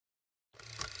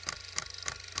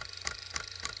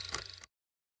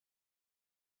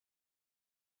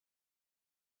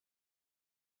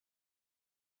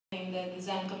in the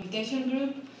Design Computation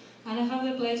group, and I have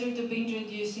the pleasure to be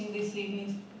introducing this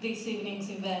evening's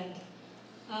event.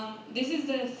 This is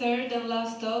the third and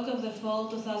last talk of the fall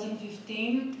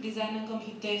 2015 Design and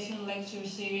Computation lecture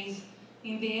series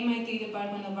in the MIT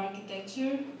Department of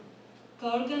Architecture,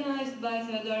 co-organized by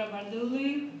Theodora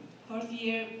Vardouli,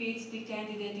 fourth-year PhD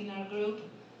candidate in our group,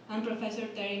 and Professor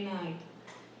Terry Knight.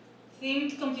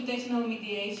 Themed computational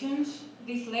mediations,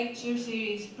 this lecture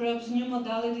series probes new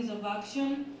modalities of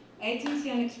action, agency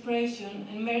and expression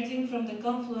emerging from the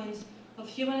confluence of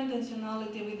human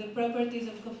intentionality with the properties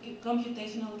of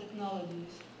computational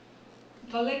technologies.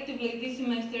 Collectively, this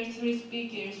semester's 3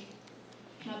 speakers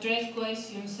address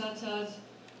questions such as: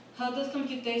 how does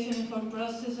computation inform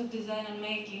process of design and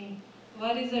making?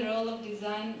 What is the role of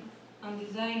design and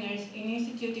designers in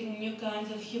instituting new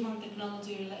kinds of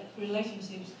human-technology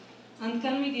relationships? And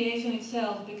can mediation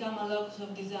itself become a locus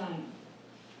of design?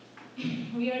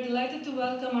 We are delighted to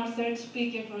welcome our third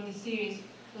speaker for the series,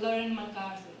 Lauren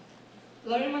McCarthy.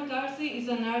 Lauren McCarthy is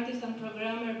an artist and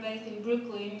programmer based in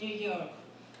Brooklyn, New York.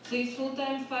 She is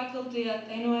full-time faculty at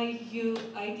NYU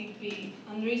ITP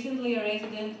and recently a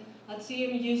resident at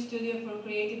CMU STUDIO for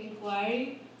Creative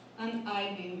Inquiry and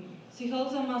Eyebeam. She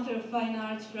holds a Master of Fine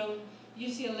Arts from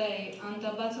UCLA and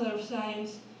a Bachelor of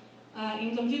Science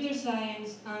in Computer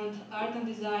Science and Art and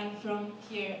Design from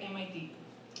here, MIT.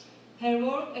 Her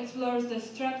work explores the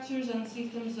structures and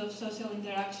systems of social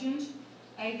interactions,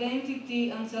 identity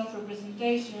and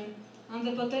self-representation, and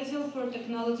the potential for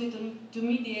technology to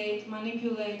mediate,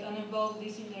 manipulate, and evolve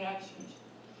these interactions.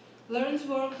 Lauren's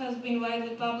work has been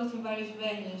widely published in various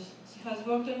venues. She has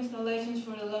worked on installations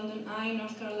for the London Eye,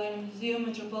 North Carolina Museum,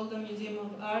 Metropolitan Museum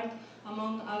of Art,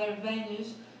 among other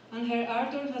venues, and her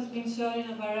artwork has been shown in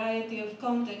a variety of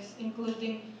contexts,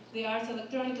 including the Arts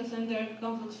Electronica Center,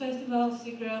 Conflux Festival,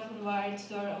 SIGGRAPH, and Wired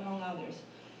Store, among others.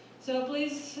 So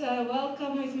please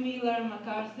welcome with me Lauren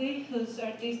McCarthy, whose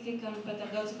artistic and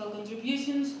pedagogical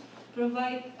contributions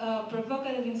provide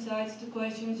provocative insights to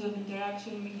questions of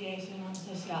interaction, mediation, and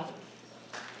sociality.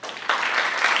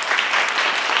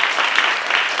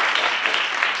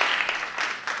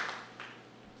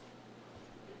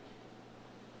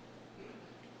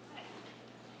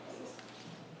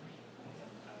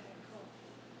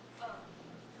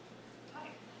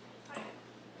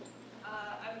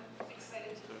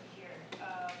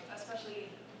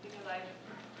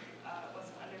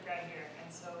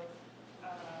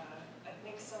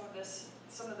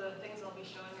 Some of the things I'll be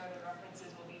showing or the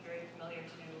references will be very familiar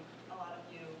to a lot of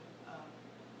you,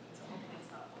 so hopefully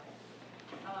it's not boring.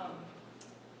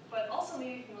 But also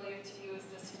maybe familiar to you is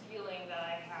this feeling that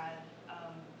I had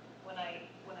when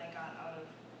I got out of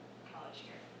college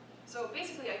here. So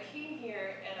basically I came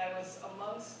here and I was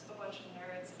amongst a bunch of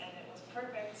nerds and it was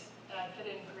perfect and I fit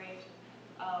in great.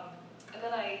 And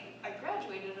then I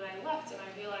graduated and I left and I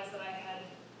realized that I had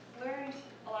learned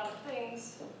a lot of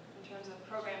things in terms of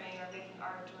programming or making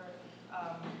art or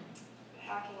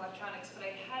hacking electronics, but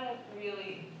I hadn't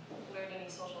really learned any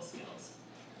social skills.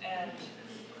 And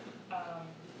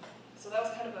so that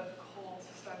was kind of a cold,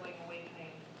 struggling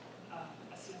awakening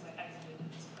as soon as I exited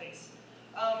this place.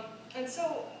 And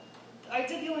so I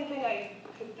did the only thing I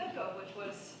could think of, which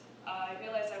was I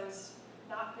realized I was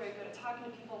not very good at talking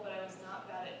to people, but I was not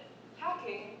bad at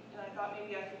hacking, and I thought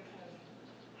maybe I could kind of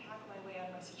hack my way out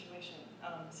of my situation.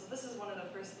 So this is one of the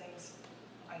first things,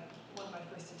 one of my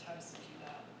first attempts to do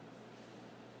that.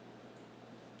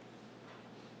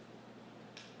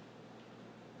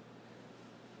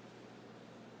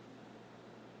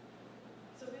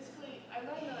 So basically, I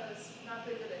learned that I was not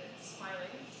very good at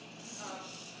smiling. So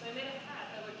I made a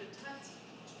hat that would detect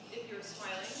if you were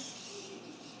smiling,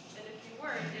 and if you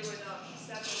weren't, it would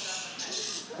snap you down the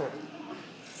head.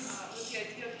 With the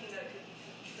idea being that it could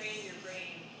train your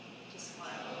brain to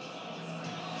smile.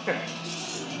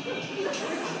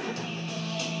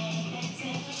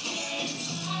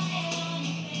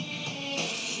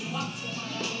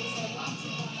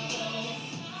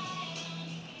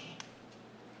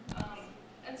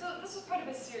 And so this was part of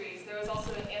a series. There was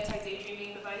also an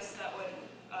anti-daydreaming device that would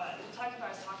detect if I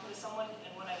was talking to someone,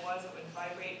 and when I was, it would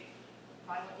vibrate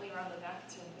violently around the neck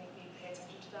to make me pay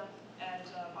attention to them, and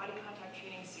a body contact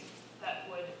training suit that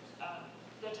would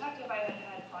detect if I had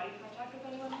had body contact with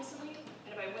anyone recently, and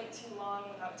if I went too long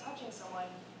without touching someone,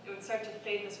 it would start to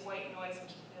fade this white noise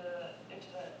into the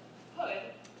hood,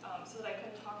 so that I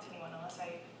couldn't talk to anyone unless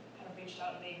I kind of reached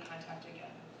out and made contact again.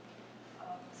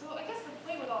 So I guess the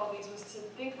point with all of these was to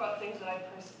think about things that I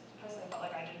personally felt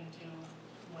like I didn't do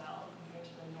well compared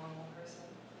to the normal person,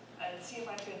 and see if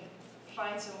I could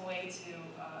find some way to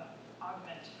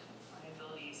augment my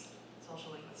abilities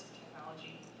socially with some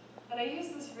technology. And I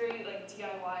used this very like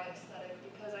DIY aesthetic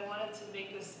because I wanted to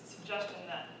make this suggestion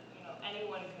that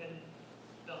anyone could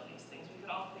build these things. We could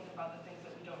all think about the things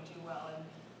that we don't do well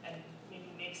and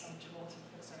maybe make some tool to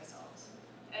fix ourselves.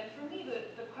 And for me,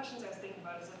 the questions I was thinking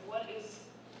about is like, what is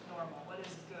normal? What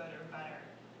is good or better?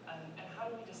 And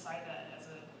how do we decide that as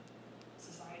a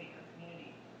society or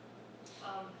community?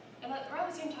 And around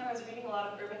the same time, I was reading a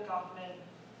lot of Erving Goffman,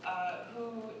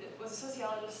 who was a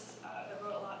sociologist that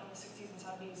wrote a lot in the 60s and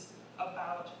 70s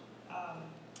about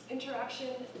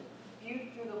interaction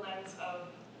viewed through the lens of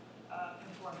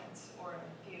performance or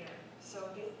theater. So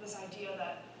this idea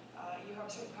that you have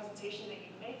a certain presentation that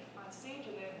you make on stage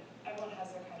and then everyone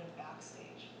has their kind of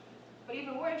backstage. But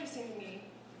even more interesting to me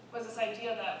was this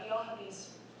idea that we all have these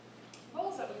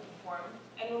roles that we perform,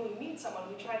 and when we meet someone,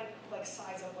 we try to like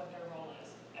size up what their role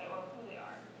is or who they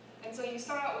are. And so you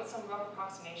start out with some rough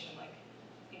approximation, like,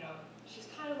 she's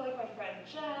kind of like my friend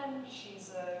Jen,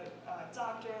 she's a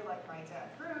doctor like my dad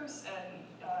Bruce, and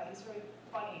he's very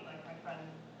funny like my friend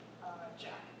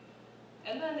Jack.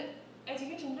 And then as you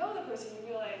get to know the person, you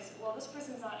realize, well, this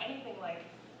person's not anything like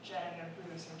Jen or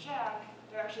Bruce or Jack,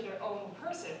 they're actually their own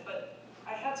person, but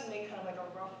I had to make kind of like a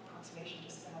rough approximation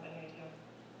just to have any idea of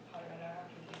how to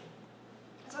interact with you.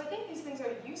 So I think these things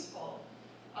are useful,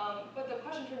 but the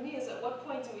question for me is at what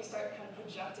point do we start kind of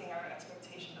projecting our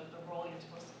expectation of the role you're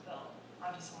supposed to fill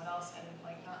onto someone else and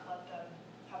like not let them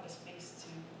have the space to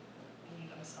be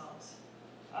themselves.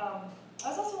 I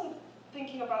was also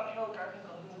thinking about Harold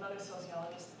Garfinkel, who's another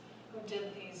sociologist who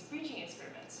did these breaching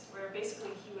experiments, where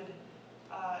basically he would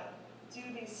do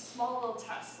these small little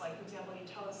tests, like for example, he'd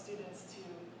tell his students to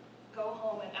go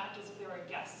home and act as if they were a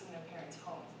guest in their parents'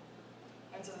 home.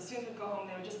 And so the students would go home,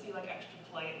 they would just be like extra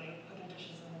polite, and they would put their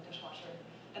dishes in the dishwasher.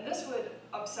 And this would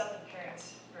upset the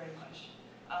parents very much,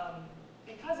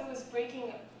 because it was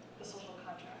breaking the social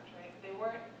contract, right? They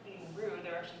weren't being rude,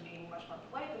 they were actually being much more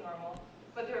polite than normal,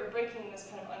 but they were breaking this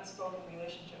kind of unspoken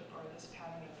relationship or this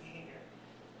pattern of behavior.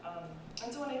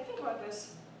 And so when I think about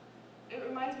this, it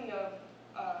reminds me of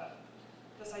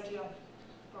this idea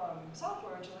from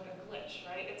software, which is like a glitch,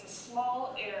 right? It's a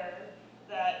small error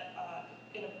that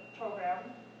in a program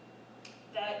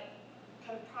that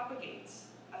kind of propagates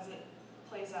as it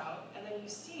plays out, and then you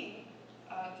see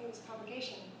through this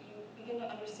propagation, you begin to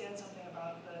understand something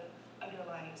about the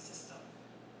underlying system,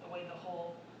 the way the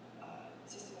whole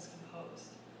system is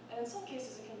composed. And in some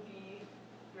cases, it can be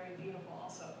very beautiful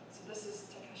also. So this is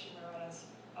Takeshi Murata's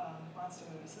monster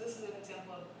movie. So this is an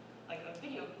example of like a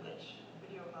video glitch,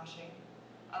 video moshing.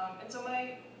 And so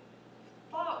my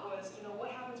thought was,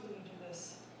 what happens when you do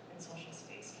this in social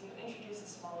space? Can you introduce a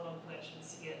small little glitch and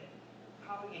see it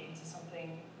propagate into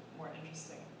something more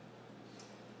interesting?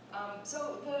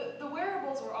 So the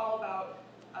wearables were all about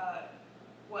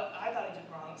what I thought I did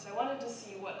wrong. So I wanted to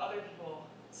see what other people's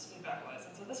feedback was.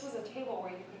 And so this was a table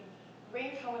where you could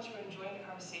rate how much you were enjoying the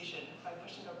conversation by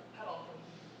pushing a pedal from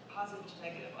positive to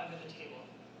negative under the table.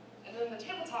 And then the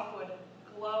tabletop would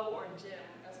glow or dim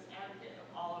as an aggregate of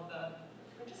all of the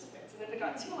participants. And if it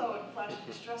got too low, it would flash a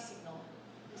distress signal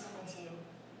for someone to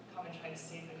come and try to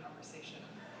save the conversation.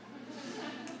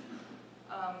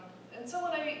 And so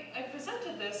when I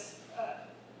presented this,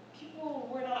 people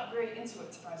were not very into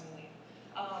it, surprisingly.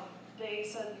 They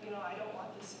said, I don't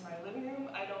want this in my living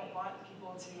room. I don't want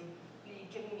people to be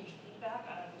giving me feedback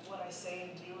on what I say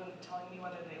and do and telling me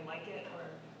whether they like it or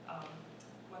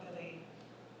whether they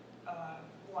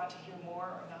want to hear more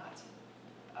or not.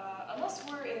 Unless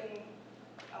we're in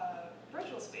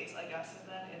virtual space, I guess, and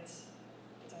then it's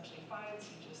actually fine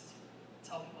to just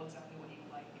tell people exactly what you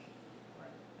like or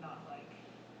not like.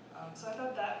 So I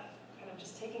thought that kind of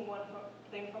just taking one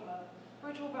thing from a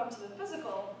virtual realm to the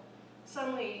physical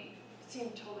suddenly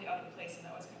seemed totally out of place, and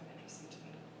that was kind of interesting to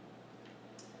me.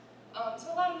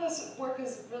 So a lot of this work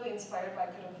is really inspired by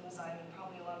critical design, and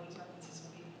probably a lot of these references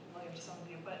will be familiar to some of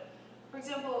you. But for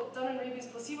example, Dunn and Raby's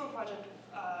placebo project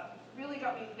really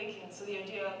got me thinking. So the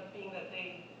idea being that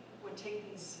they would take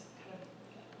these kind of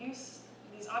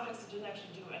these objects that didn't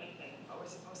actually do anything, but were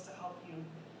supposed to help you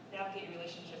navigate your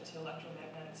relationship to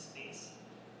electromagnetic space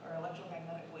or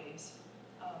electromagnetic waves.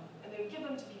 And they would give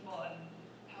them to people and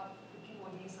have the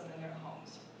people would use them in their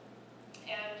homes.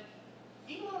 And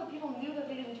even though the people knew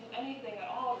that they didn't do anything at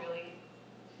all, really,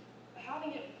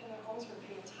 having it in their homes for a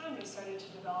period of time, they started to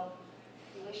develop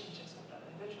relationships with them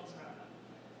and rituals around them.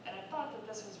 And I thought that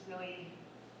this was really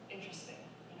interesting.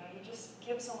 You just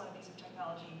give someone a piece of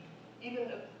technology, even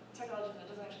a technology that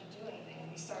doesn't actually do anything, and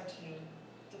you start to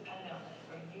depend on it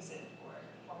or use it or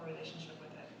form a relationship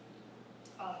with it.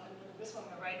 And then this one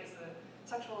on the right is the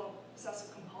sexual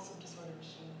obsessive compulsive disorder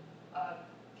machine.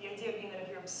 The idea being that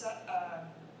if you're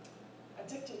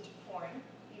addicted to porn,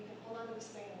 you can hold onto this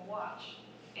thing and watch,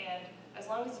 and as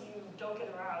long as you don't get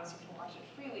aroused, you can watch it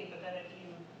freely, but then if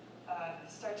you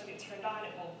start to get turned on,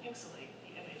 it will pixelate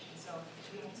the image, and so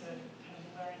you have to kind of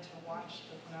learn to watch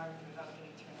the pornography without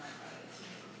getting turned on by it.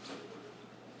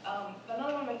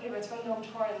 Another one of my favorites, by Noam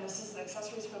Torn, this is the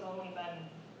Accessories for Lonely Men.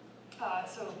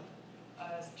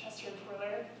 Chest-hair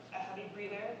twirler, a heavy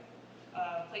breather,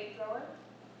 plate thrower,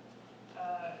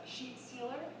 sheet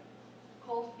stealer,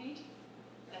 cold feet,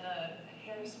 and a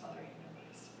hair smothering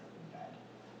device for bed.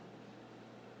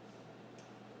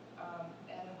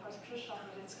 And of course, Krzysztof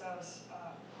Medycko's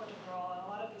Portugal, and a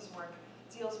lot of his work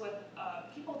deals with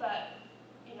people that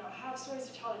have stories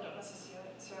to tell and don't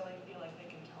necessarily feel like they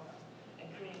can tell them, and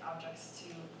create objects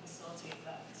to facilitate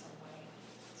that in some way.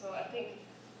 So I think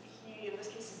he, in this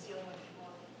case, is dealing with people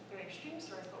with very extreme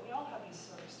stories, but we all have these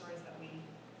sort of stories that we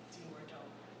do or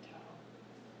don't tell.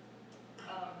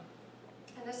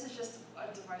 And this is just a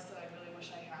device that I really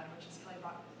wish I had, which is Kelly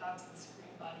Dobson's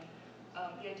screen body.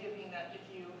 The idea being that if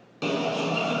you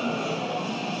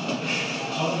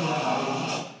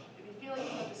feel like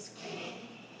you have to scream,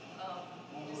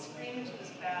 you just scream into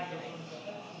this bag and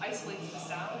it isolates the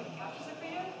sound and captures it for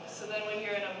you. So then when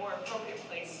you're in a more appropriate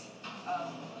place,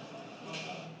 you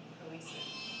can release it.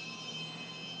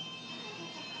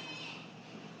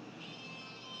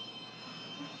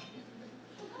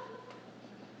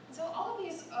 So all of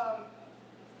these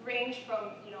range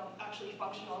from actually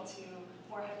functional to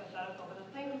more hypothetical, but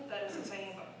the thing that is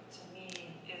exciting to me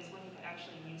is when you can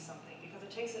actually use something, because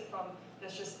it takes it from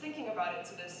this just thinking about it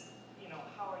to this,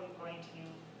 how are you going to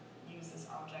use this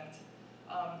object?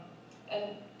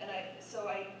 So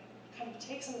I kind of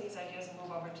take some of these ideas and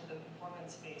move over to the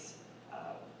performance space.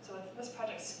 So with this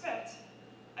project script,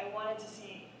 I wanted to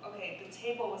see, okay, the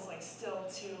table was like still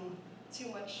too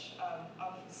much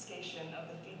obfuscation of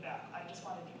the feedback. I just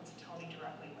wanted people to tell me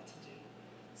directly what to do.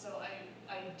 So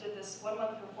I did this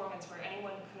 1-month performance where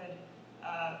anyone could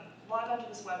log onto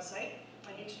this website,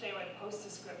 and each day I'd post a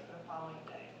script for the following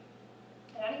day.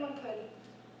 And anyone could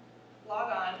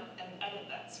log on and edit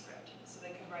that script. So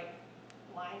they could write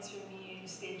lines for me,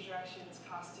 stage directions,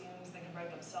 costumes, they could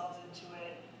write themselves into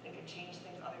it, they could change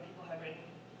things other people had written.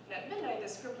 And at midnight, the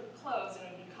script would close and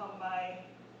it would become my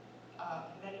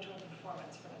mandatory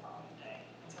performance for the following day.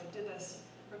 And so I did this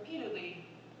repeatedly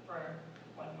for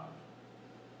 1 month.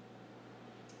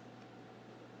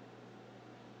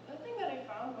 The thing that I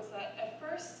found was that at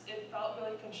first it felt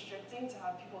really constricting to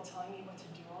have people telling me what to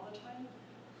do all the time.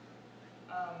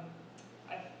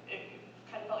 It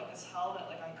kind of felt like this hell that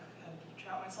I had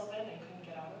trapped myself in and couldn't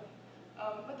get out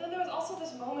of. But then there was also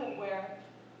this moment where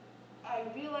I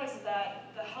realized that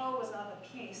the hell was not the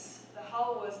piece. The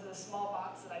hell was the small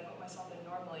box that I put myself in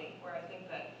normally, where I think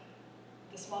that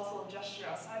the smallest little gesture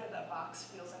outside of that box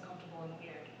feels uncomfortable and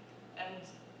weird. And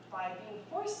by being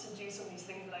forced to do some of these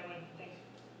things that I would think,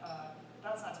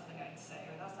 that's not something I'd say,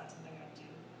 or that's not something I'd do,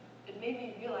 it made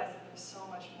me realize that there's so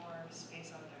much more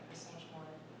space out there, there's so much more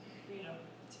freedom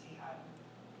to be had.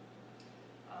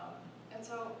 And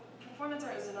so performance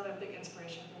art is another big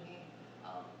inspiration for me.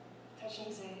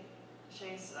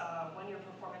 Shay's one-year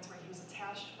performance where he was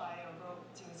attached by a rope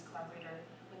to his collaborator,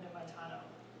 Linda Montano,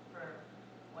 for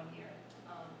 1 year.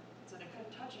 So they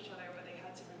couldn't touch each other, but they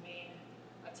had to remain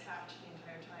attached the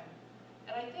entire time.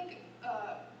 And I think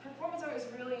performance art is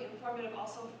really informative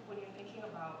also when you're thinking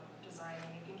about design,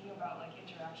 when you're thinking about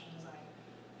interaction design.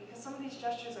 Because some of these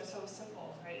gestures are so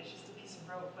simple, right? It's just a piece of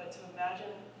rope, but to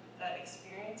imagine that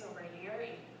experience over a year,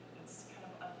 it's kind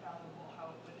of unfathomable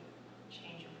how it would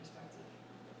change your perspective.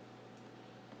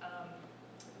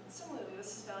 Similarly,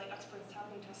 this is Valley Experts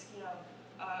Tapping Tuskino,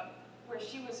 where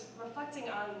she was reflecting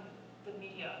on the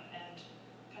media and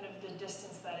kind of the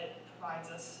distance that it provides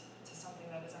us to something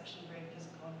that is actually very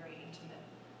physical and very intimate.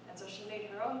 And so she made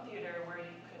her own theater where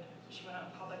she went out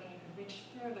in public and you could reach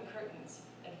through the curtains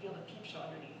and feel the peep show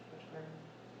underneath, which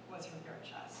was her bare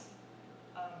chest.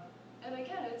 And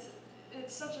again,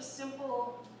 it's such a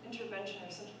simple intervention or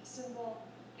such a simple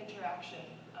interaction,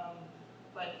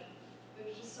 but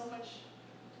there's just so much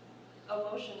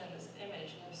emotion in this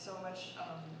image, and there's so much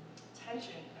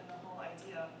tension in the whole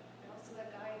idea. And also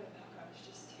that guy in the background is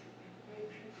just very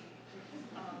creepy.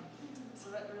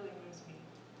 So that really moves me.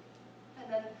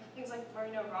 And then things like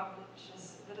Marina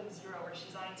Robich's Rhythm Zero, where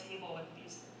she's on a table with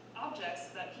these objects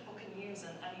that people can use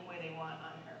in any way they want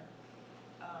on her.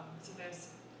 So there's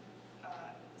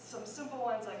some simple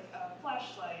ones like a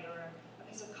flashlight or a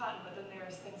piece of cotton, but then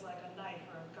there's things like a knife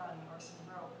or a gun or some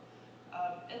rope.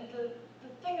 And the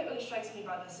thing that really strikes me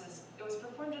about this is it was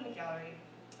performed in a gallery,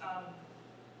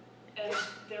 and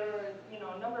there were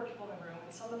a number of people in the room,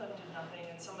 and some of them did nothing,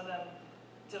 and some of them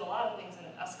did a lot of things and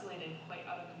it escalated quite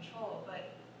out of control.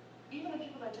 But even the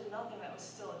people that did nothing, that was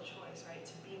still a choice, right?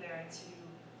 To be there and to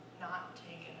not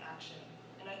take an action.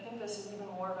 And I think this is even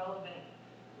more relevant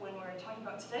when we're talking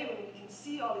about today, when we can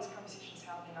see all these conversations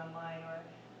happening online or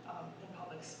in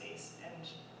public space. And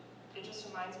it just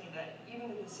reminds me that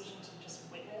even the decision to just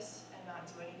witness and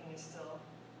not do anything is still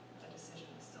a decision,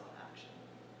 is still an action.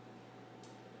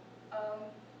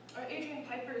 Or Adrienne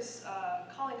Piper's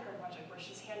calling card project, where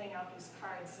she's handing out these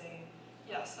cards saying,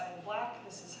 yes, I'm Black,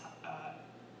 this is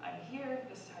I'm here,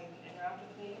 this is how you can interact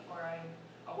with me, or I'm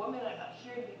a woman, I'm not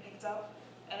here to be picked up.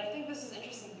 And I think this is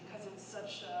interesting because it's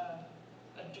such a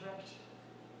direct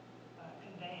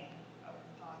conveying of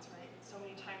her thoughts, right? So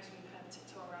many times we kind of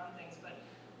tiptoe around things, but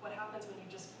what happens when you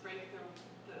just break the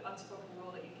unspoken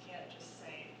rule that you can't just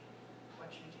say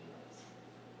what your deal is,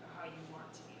 or how you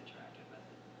want to be interacted with?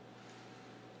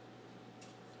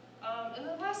 And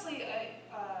then lastly,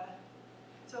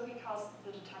 Sophie calls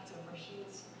the detective, where she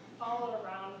was followed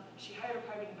around. She hired a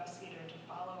private investigator to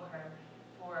follow her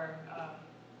for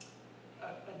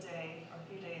a day or a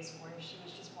few days, where she was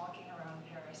just walking around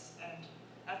Paris. And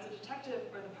as the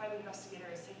detective or the private investigator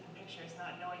is taking pictures,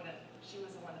 not knowing that she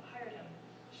was the one that hired him,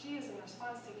 she is in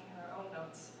response taking her own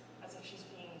notes as if she's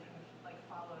being kind of like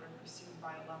followed or pursued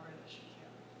by a lover that she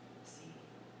can't see.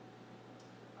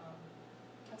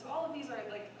 And so all of these are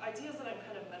like ideas that I'm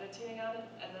kind of meditating on,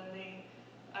 and then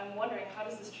I'm wondering, how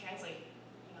does this translate,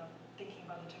 thinking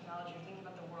about the technology or thinking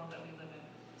about the world that we live in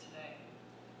today?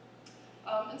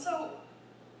 And so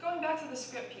going back to the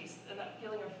script piece and that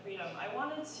feeling of freedom, I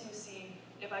wanted to see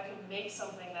if I could make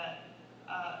something that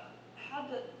had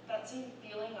that same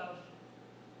feeling of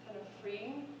kind of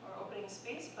freeing or opening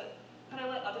space, but could I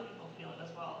let other people feel it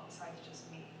as well, besides just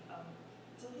me?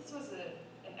 So this was an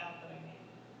app that I made.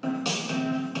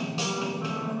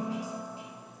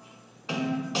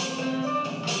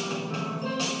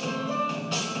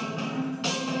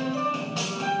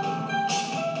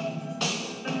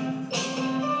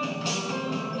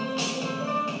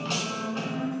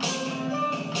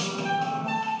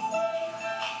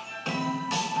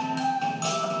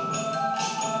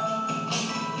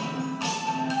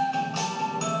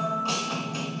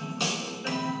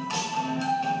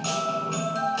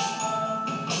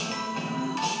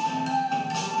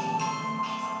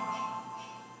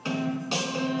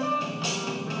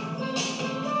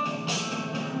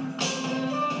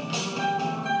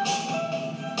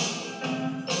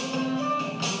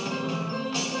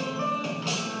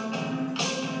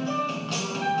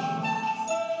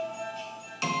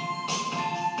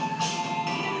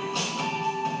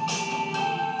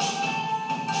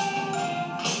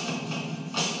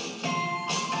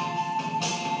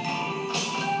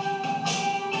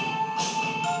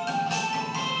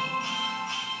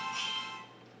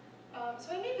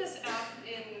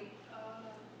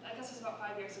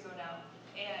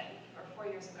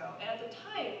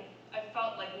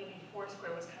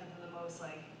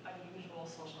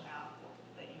 Social app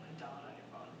that you could download on your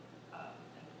phone.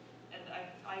 And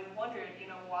I wondered,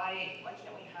 why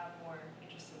can't we have more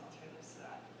interesting alternatives to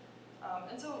that?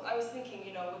 And so I was thinking,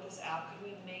 with this app, could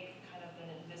we make kind of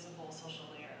an invisible social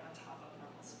layer on top of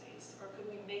normal space? Or could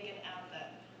we make an app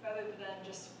that, rather than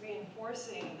just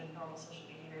reinforcing the normal social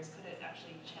behaviors, could it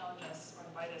actually challenge us or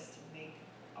invite us to make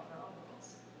up our own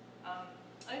rules?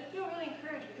 I feel really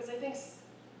encouraged because I think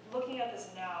looking at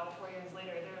this now, 4 years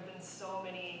later, there have been so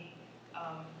many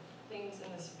things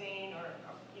in this vein, or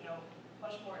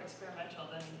much more experimental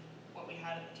than what we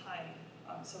had at the time.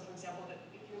 So for example, if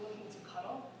you're looking to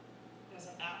cuddle, there's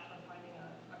an app for finding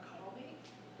a cuddle mate.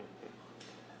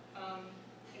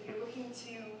 If you're looking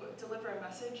to deliver a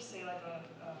message, say like to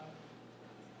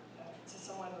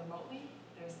someone remotely,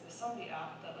 there's the Somebody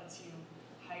app that lets you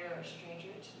hire a stranger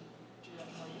to do that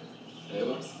for you.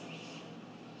 Taylor?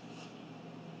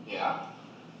 Yeah?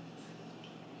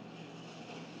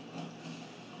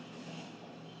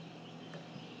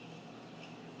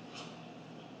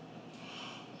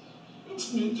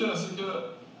 It's me,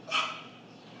 Jessica.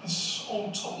 I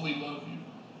so totally love you.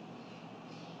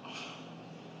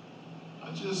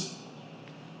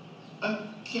 I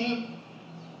can't,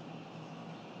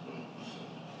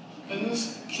 and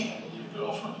this can't be your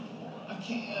girlfriend anymore. I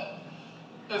can't.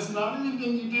 It's not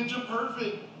anything you did, you're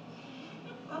perfect.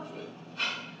 You're perfect.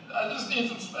 I just need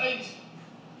some space.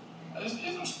 I just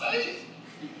need some space.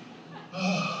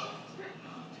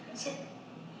 Okay.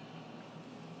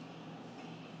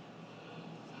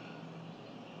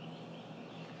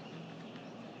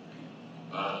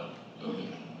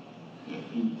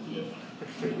 Yeah.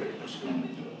 You're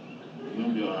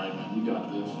gonna be all right, man. You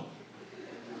got this.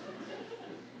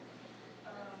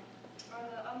 On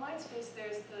the online space,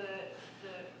 there's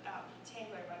the app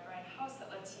Tangler by Brian House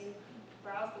that lets you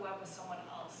browse the web with someone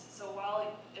else. So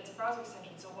while it's a browser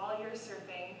extension, so while you're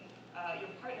surfing,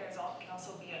 your partners can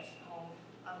also be at home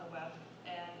on the web.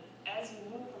 And as you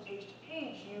move from page to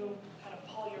page, you kind of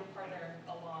pull your partner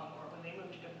along, or when they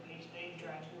move to a different page, they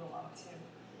drag you along too.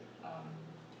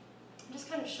 Just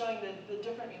kind of showing the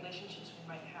different relationships we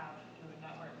might have through a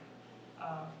network.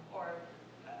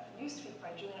 Newsweek by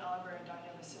Julian Oliver and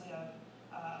Danya Vasilyev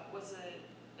was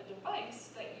a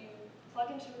device that you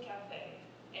plug into a cafe,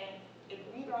 and it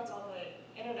reroutes all the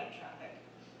internet traffic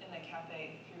in the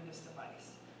cafe through this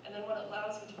device. And then what it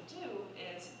allows you to do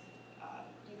is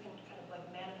you can kind of like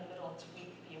man in the middle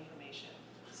tweak the information.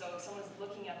 So if someone's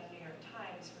looking at the New York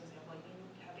Times, for example, you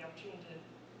have the opportunity to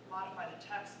modify the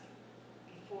text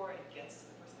before it gets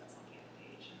to the person that's looking at the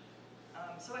page.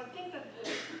 So I think that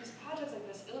these projects like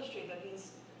this illustrate that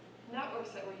these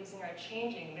networks that we're using are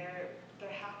changing. They're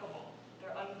hackable.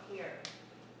 They're unclear,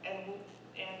 and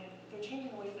they're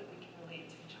changing the ways that we can relate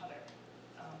to each other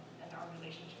and our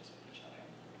relationships with each other.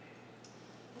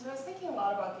 And so I was thinking a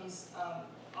lot about these,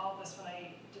 all of this when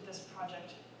I did this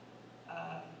project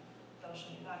that I'll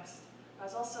show you next. I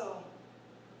was also,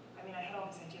 I mean, I had all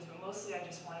these ideas, but mostly I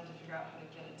just wanted to figure out how to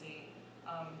get a date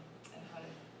and how to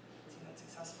do that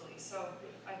successfully. So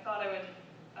I thought I would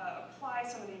apply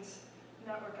some of these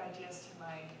network ideas to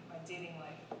my dating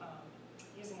life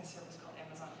using a service called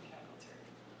Amazon Mechanical Turk.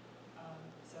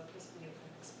 So this video kind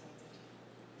of explains it.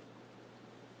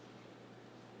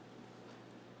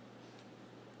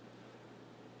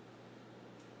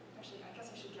 Actually, I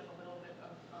guess I should give a little bit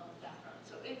of background.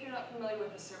 So if you're not familiar with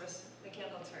the service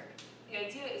Mechanical Turk, the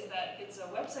idea is that it's a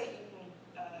website you can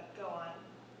go on,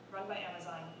 run by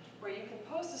Amazon, where you can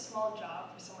post a small job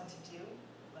for someone to do,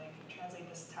 like translate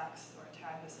this text or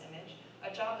tag this image, a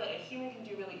job that a human can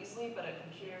do really easily, but a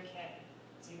computer can't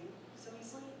do so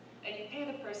easily. And you pay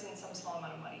the person some small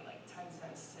amount of money, like 10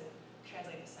 cents to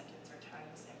translate the sentence or tag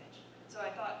this image. So I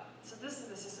thought, so this is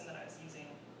the system that I was using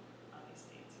on these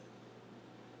dates.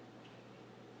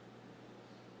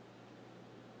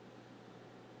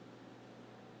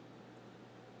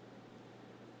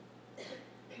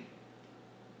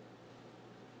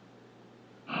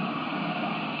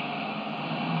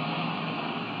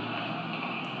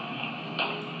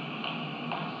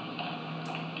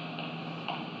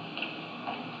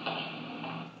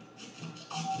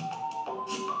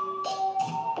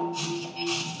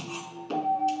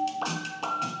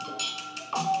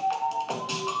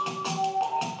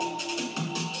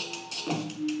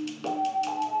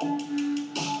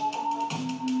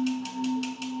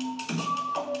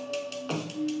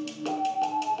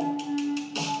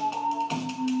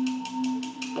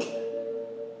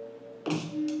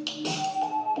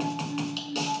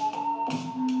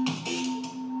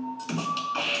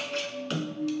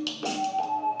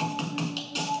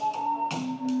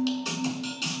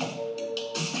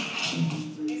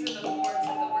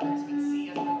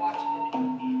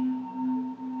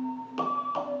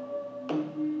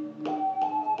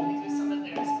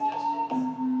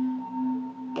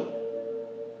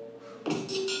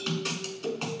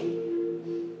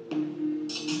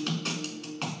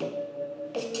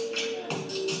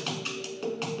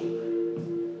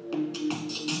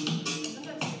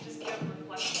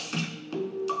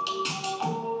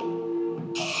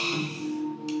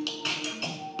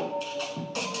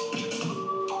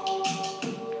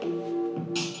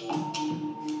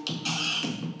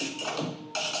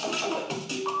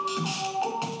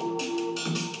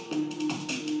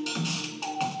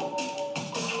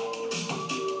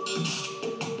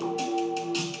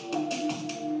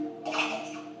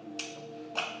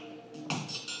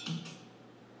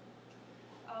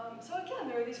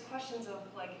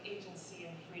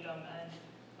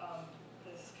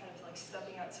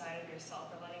 outside of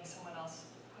yourself or letting someone else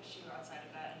push you outside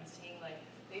of that and seeing like,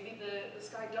 maybe the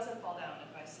sky doesn't fall down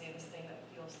if I say this thing that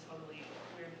feels totally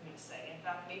weird for me to say. In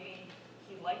fact, maybe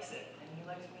he likes it and he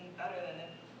likes me better than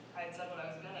if I had said what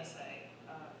I was gonna say,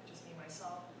 just me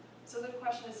myself. So the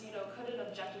question is, could an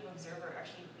objective observer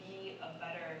actually be a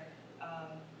better,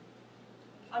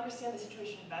 understand the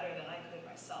situation better than I could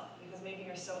myself? Because maybe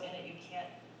you're so in it you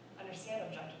can't understand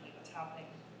objectively what's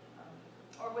happening.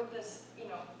 Or with this,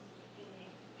 the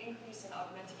increase in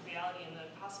augmented reality and the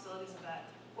possibilities of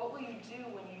that, what will you do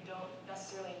when you don't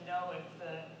necessarily know if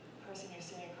the person you're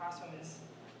sitting across from is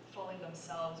fully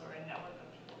themselves or a network of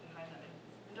people behind them?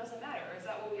 It doesn't matter, or is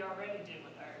that what we already do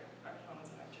with our phones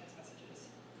and our text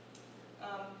messages?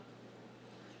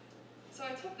 So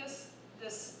I took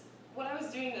when I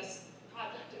was doing this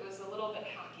project, it was a little bit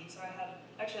hacky. So I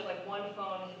actually had like one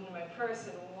phone hidden in my purse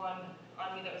and one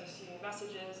on me that was receiving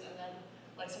messages, and then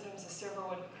like sometimes the server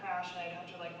would crash and I'd have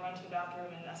to like run to the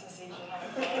bathroom and SSH on my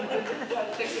phone, like, try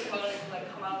to fix the code and like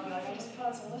come out and be like, I just put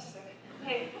on some lipstick.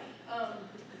 Hey.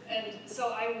 And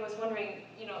so I was wondering,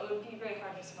 you know, it would be very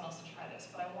hard for someone else to try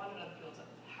this, but I wanted other people to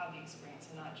have the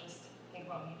experience and not just think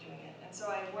about me doing it. And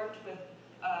so I worked with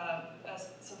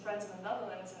some friends in the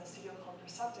Netherlands in a studio called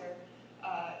Perceptor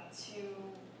to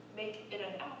make it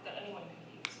an app that anyone could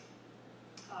use.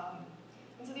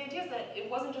 And so the idea is that it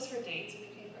wasn't just for dates, it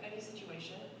could be for any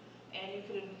situation, and you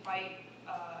could invite,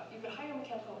 you could hire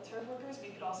mechanical turf workers, but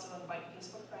you could also invite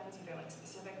Facebook friends, either like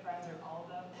specific friends or all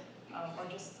of them, or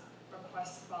just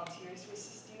request volunteers to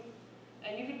assist you.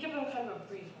 And you could give them kind of a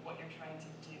brief of what you're trying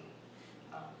to do.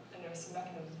 And there were some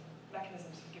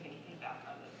mechanisms for giving feedback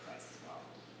on the price as well.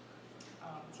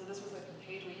 So this was like a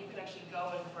page where you could actually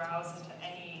go and browse into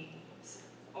any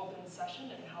open session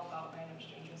and help out random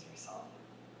strangers yourself.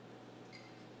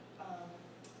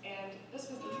 And this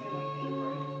was the trailer I made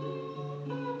for it.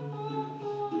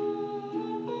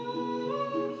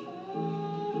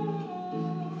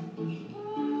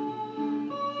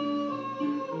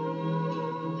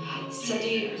 So do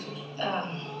you,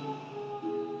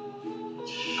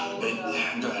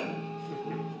 Go ahead.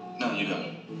 No, you go.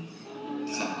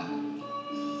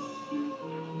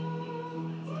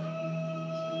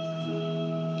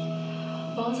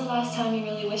 when was the last time you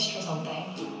really wished for something?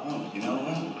 Oh, you know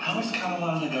what? I always kind of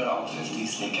wanted to go to all 50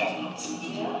 state capitals.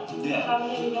 Yeah? Yeah. How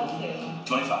many have you got to?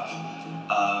 25.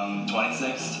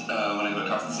 26th, when I go to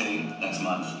Carson City next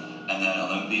month, and then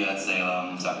Olympia,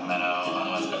 Salem, Sacramento on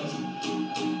the West Coast.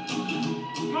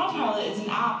 CrowdPilot is an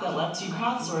app that lets you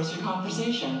crowdsource your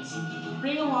conversations.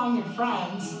 Bring along your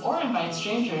friends or invite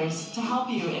strangers to help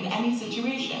you in any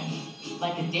situation,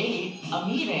 like a date, a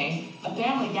meeting, a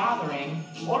family gathering,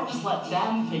 or just let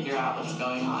them figure out what's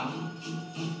going on.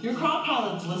 Your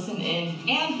CrowdPilots listen in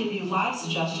and give you live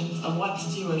suggestions of what to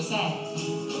do or say.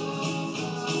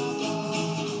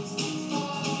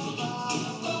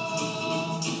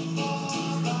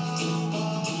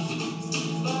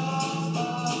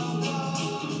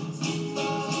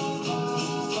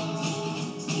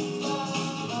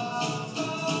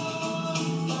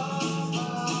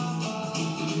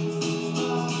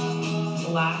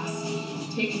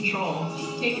 Relax, take control,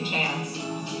 take a chance,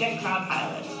 get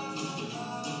CrowdPilot.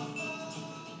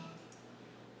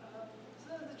 So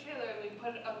that was the trailer, and we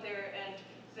put it up there, and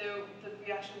the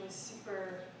reaction was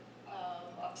super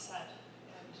upset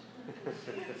and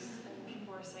confused, and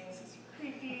people were saying, this is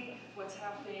creepy, what's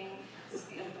happening, is this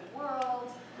the end of the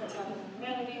world, what's happening to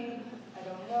humanity, I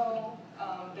don't know.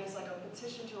 There's like a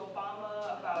petition to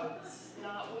Obama about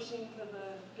not wishing for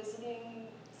the visiting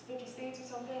 50 states or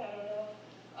something, I don't know.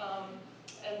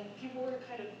 And people were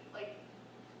kind of like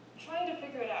trying to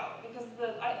figure it out, because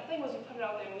the thing was, we put it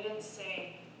out there and we didn't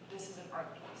say this is an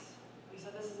art piece. We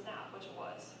said this is an app, which it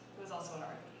was. It was also an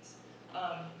art piece.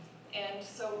 And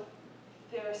so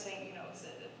they were saying, you know, is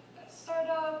it a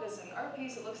startup? Is it an art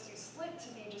piece? It looks too slick to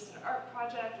be just an art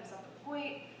project. Is that the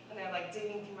point? And they're like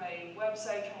digging through my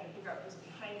website trying to figure out who's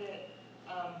behind it.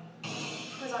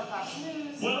 It was on Fox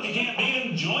News. Well, if you can't beat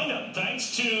them, join them.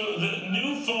 Thanks to the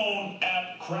new phone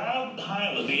app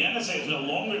CrowdPilot, the NSA is no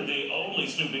longer the only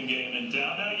snooping game in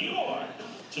town. Now you are.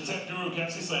 To tech guru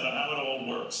Cassie Slant on how it all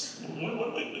works. What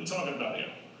are we talking about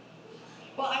here?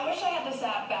 Well, I wish I had this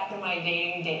app back in my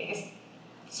dating days.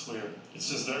 It's weird. It's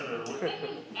just there. This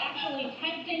is actually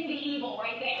tempting the evil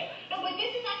right there. No, but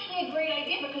this is actually a great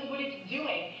idea, because what it's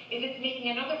doing is it's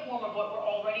making another form of what we're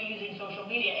already using social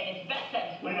media, and it's best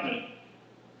sense. Wait a minute.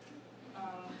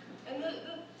 And the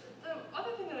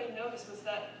other thing that I noticed was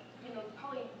that, you know,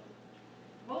 probably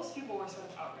most people were sort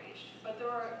of outraged, but there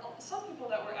were some people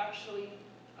that were actually,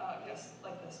 yes,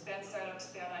 like this, ban startups,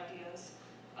 ban ideas.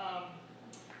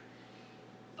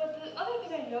 But the other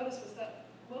thing I noticed was that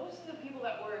most of the people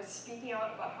that were speaking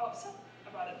out about how upset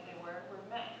about it they were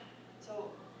men.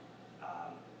 So,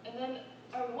 and then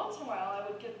every once in a while I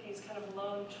would get these kind of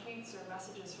lone tweets or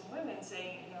messages from women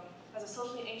saying, you know, as a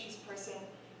socially anxious person,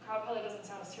 CrowdPilot doesn't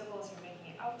sound as terrible as you're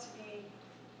making it out to be,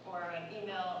 or an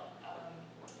email,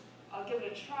 I'll give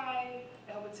it a try,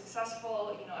 I hope it's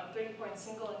successful, you know, I'm 34 and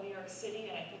single in New York City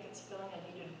and I think it's filling a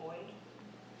needed void.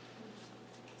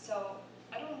 So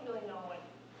I don't really know what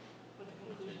the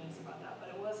conclusion is about that, but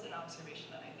it was an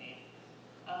observation that I made.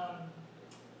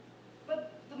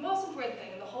 But the most important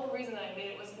thing, and the whole reason that I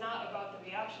made it, was not about the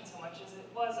reaction so much as it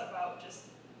was about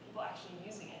just people actually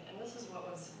using it, and this is what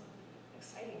was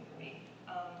exciting for me.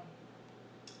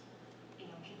 You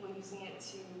know, people using it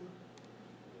to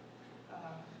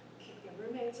kick their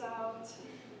roommates out,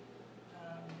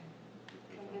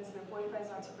 convince their boyfriends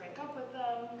not to break up with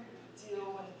them,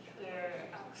 deal with their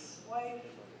ex-wife.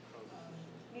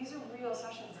 These are real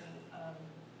sessions, and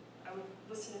I would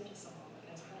listen into some of it,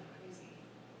 and it's kind of crazy.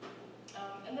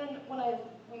 And then when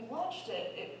we launched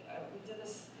it, we did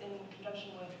this in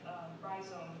conjunction with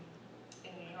Rhizome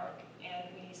in New York,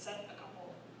 and we sent a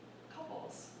couple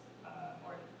couples,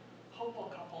 or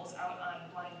hopeful couples, out on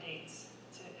blind dates,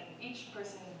 and each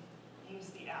person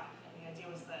used the app. And the idea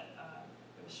was that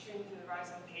it was streamed through the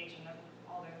Rhizome page, and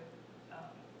all their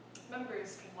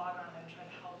members could log on and try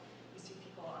to help these two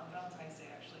people on Valentine's Day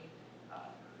actually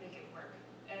make it work.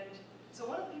 And so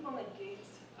one of the people on the date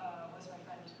was my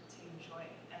friend Joy,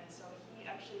 and so he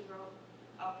actually wrote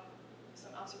up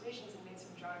some observations and made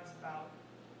some drawings about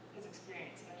his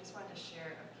experience, and I just wanted to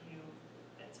share a few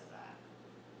bits of that.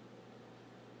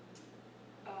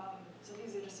 So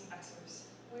these are just some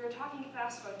excerpts. We were talking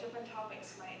fast about different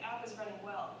topics. My app is running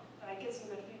well, and I get some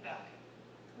good feedback.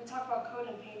 We talk about code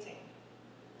and painting.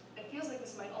 It feels like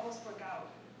this might almost work out.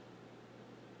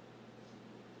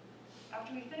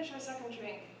 After we finish our second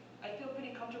drink, I feel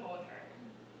pretty comfortable with her,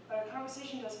 but our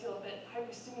conversation does feel a bit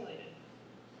hyperstimulated.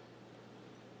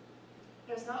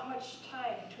 There's not much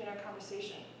time between our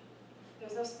conversation.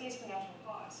 There's no space for natural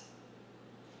pause.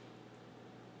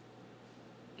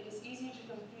 It is easy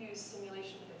to confuse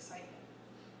stimulation with excitement.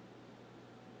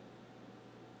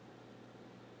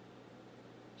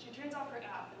 She turns off her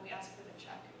app and we ask for the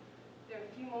check. There are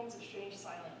a few moments of strange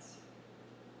silence.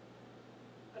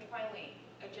 But finally,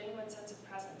 a genuine sense of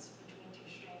presence between two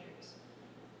strangers.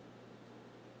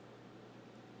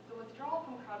 The withdrawal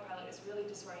from CrowdPilot is really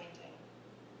disorienting.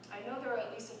 I know there are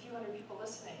at least a few hundred people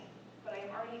listening, but I am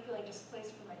already feeling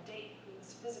displaced from my date, who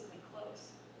is physically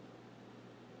close.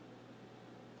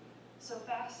 So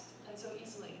fast and so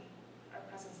easily, our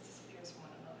presence disappears from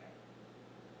one another.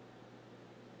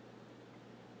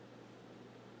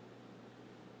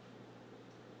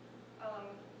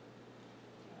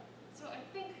 So I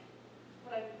think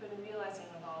what I've been realizing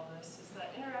with all of this is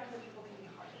that interacting with people can be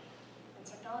hard, and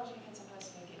technology can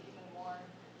sometimes make it even more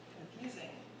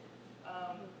confusing.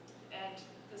 And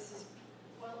this is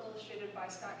well illustrated by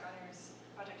Scott Gunner's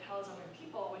project Hell is Other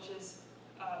People, which is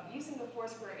using the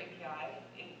Foursquare API.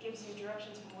 It gives you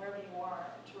directions from wherever you are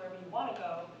to wherever you want to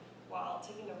go, while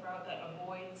taking a route that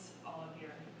avoids all of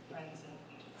your friends and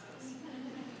acquaintances.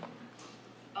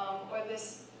 Or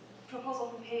this proposal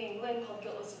from Hating Lin called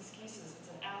Guiltless Excuses. It's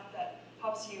an app that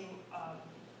helps you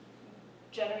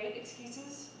generate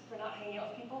excuses for not hanging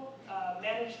out with people,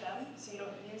 manage them so you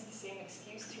don't use the same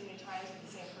excuse too many times with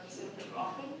the same person too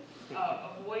often,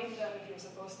 avoid them if you're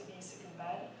supposed to be sick in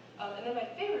bed. And then my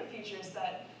favorite feature is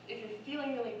that if you're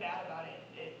feeling really bad about it,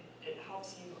 it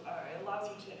helps you, it allows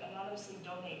you to anonymously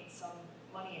donate some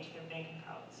money into their bank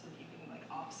account so that you can like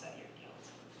offset your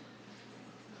guilt.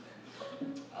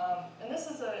 And this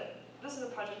is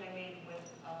a project I made with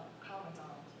Kyle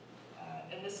McDonald,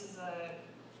 and this is a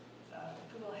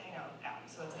Google Hangout app,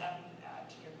 so it's an app you can add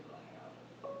to your Google Hangout.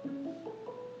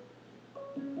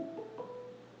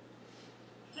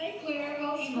 Hi Claire,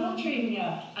 how's school treating you?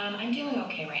 I'm doing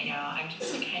okay right now. I'm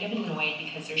just kind of annoyed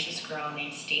because there's this girl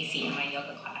named Stacy in my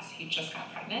yoga class who just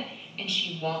got pregnant, and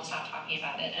she won't stop talking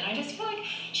about it. And I just feel like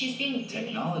she's being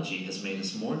Technology has made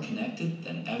us more connected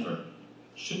than ever.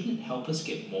 Shouldn't it help us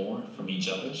get more from each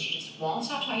other? She just won't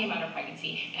stop talking about her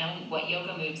pregnancy and what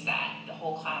yoga moves that the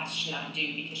whole class should not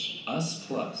do because she... Us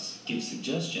Plus gives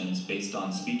suggestions based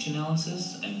on speech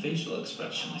analysis and facial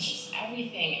expressions. It's just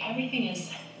everything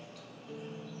is...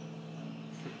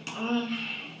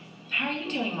 how are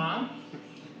you doing, Mom?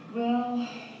 Well,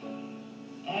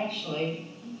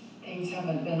 actually, things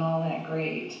haven't been all that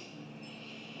great.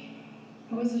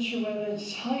 I wasn't sure whether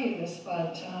to tell you this,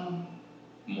 but,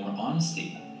 More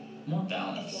honesty, more I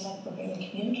balance. feel like we're barely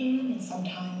communicating, and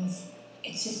sometimes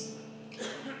it's just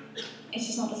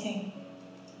not the same.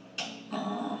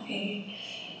 I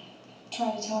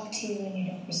try to talk to you and you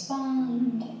don't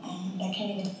respond, and I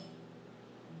can't even...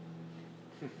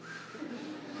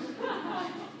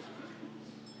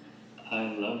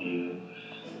 I love you.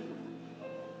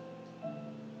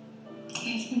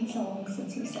 It's been so long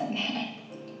since you said that.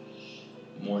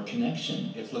 More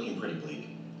connection. It's looking pretty bleak.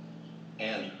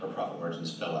 And our profit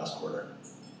margins fell last quarter.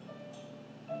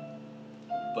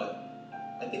 But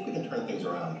I think we can turn things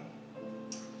around.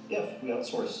 If we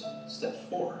outsource step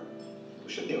 4, we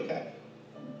should be okay.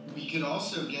 We could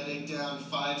also get it down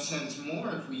 5 cents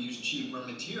more if we use cheaper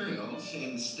materials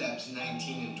in steps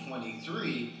 19 and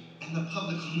 23, and the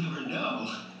public will never know.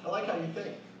 I like how you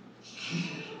think.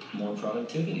 More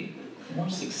productivity, more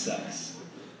success.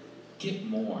 Get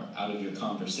more out of your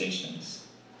conversations.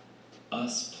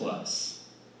 Us Plus.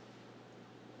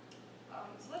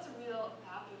 So that's a real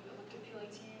app. If it looked appealing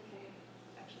to you, you can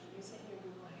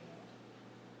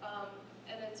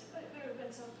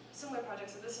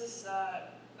this a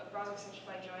browser extension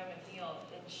by Joanne McNeil,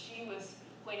 and she was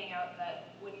pointing out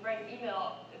that when you write an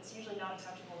email, it's usually not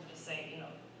acceptable to just say,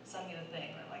 send me the thing,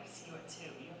 or like, see you at 2.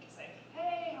 You have to say,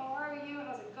 hey, how are you?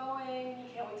 How's it going?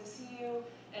 Can't wait to see you.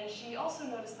 And she also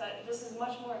noticed that this is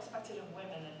much more expected of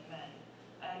women than men.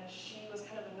 And she was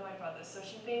kind of annoyed about this. So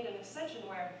she made an extension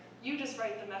where you just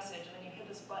write the message and then you hit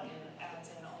this button and it adds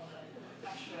in all the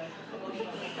extra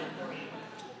emotional labor for you.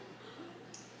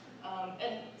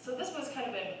 And so this was kind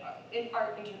of an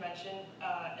art intervention.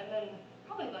 And then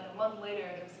probably like a month later,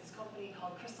 there was this company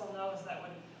called Crystal Knows that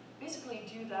would basically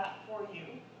do that for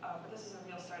you. But this is a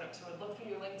real startup, so it would look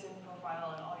through your LinkedIn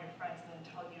profile and all your friends and then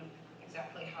tell you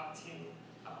exactly how to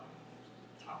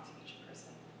talk to each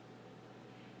person.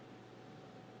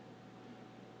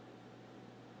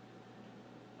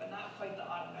 But not quite the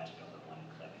auto magic of the one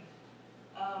click.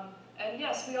 And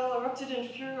yes, we all erupted in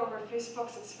fury over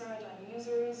Facebook's experiment on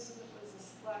users. Was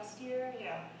this last year?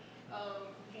 Yeah.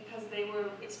 Because they were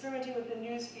experimenting with the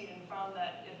news feed and found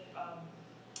that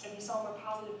if you saw more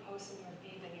positive posts in your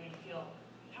feed, then you would feel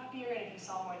happier, and if you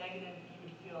saw more negative, you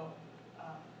would feel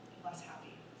less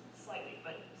happy, slightly,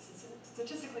 but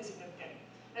statistically significant.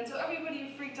 And so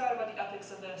everybody freaked out about the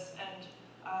ethics of this, and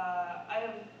I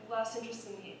have less interest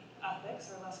in the ethics,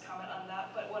 or less comment on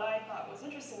that, but what I thought was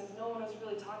interesting is no one was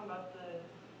really talking about the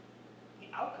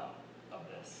outcome of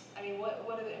this. I mean, what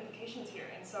are the implications here?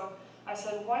 And so I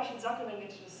said, why should Zuckerman get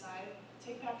to decide?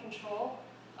 Take back control,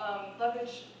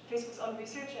 leverage Facebook's own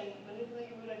research, and manipulate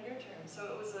your mood on your terms. So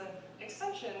it was an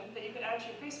extension that you could add to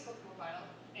your Facebook profile,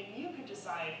 and you could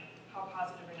decide how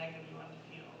positive or negative you wanted to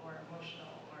feel, or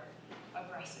emotional, or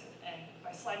aggressive. And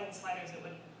by sliding the sliders, it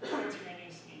would point to your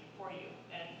newsfeed for you.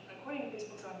 And according to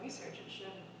Facebook's own research, it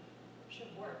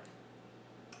should work.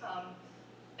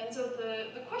 And so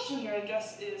the question here, I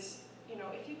guess, is,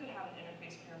 if you could have an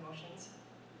interface for your emotions,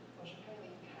 which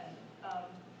apparently you can,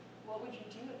 what would you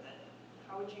do with it?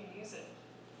 How would you use it?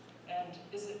 And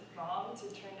is it wrong to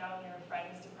turn down your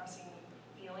friend's depressing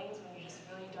feelings when you just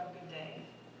really need to have a good day?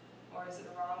 Or is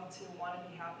it wrong to want to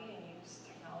be happy and use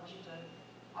technology to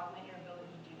augment your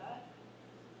ability to do that?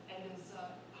 And is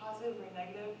positive or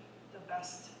negative the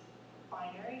best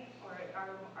binary? Or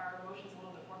are our emotions a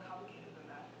little bit more complicated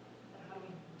than that? And how do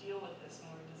we deal with this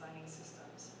when we're designing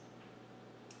systems?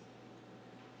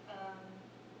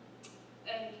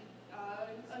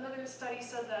 Another study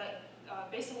said that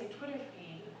based on your Twitter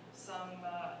feed, some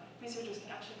researchers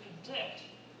can actually predict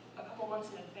a couple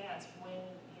months in advance when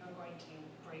you're going to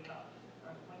break up,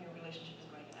 or when your relationship is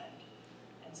going to end.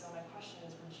 And so my question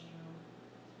is, would you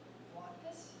want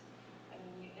this? I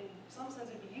mean, in some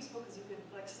sense, it'd be useful because you could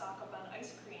stock up on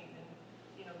ice cream and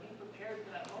be prepared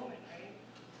for that moment, right?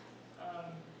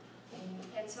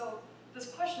 And so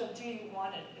this question of do you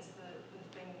want it is the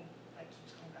thing that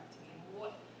keeps coming back to me. And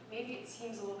maybe it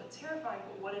seems a little bit terrifying,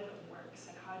 but what if it works?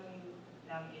 And how do you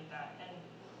navigate that? And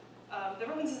the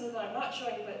references that I'm not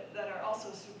showing, but that are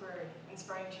also super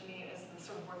inspiring to me, is the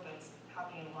sort of work that's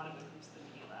happening in a lot of the groups in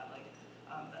the Media Lab, like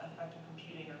the effective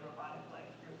computing or robotic-like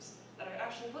groups, that are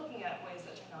actually looking at ways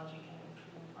that technology can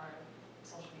improve our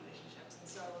social relationships. And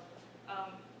so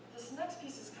this next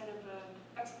piece is kind of an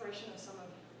exploration of some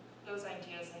of those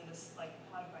ideas in this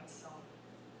quantified self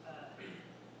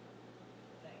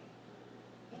thing.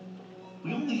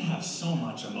 We only have so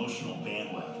much emotional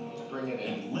bandwidth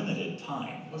and limited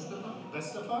time.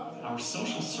 Our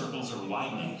social circles are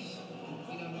widening.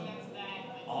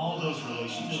 All those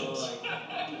relationships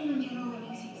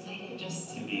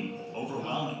can be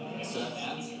overwhelming.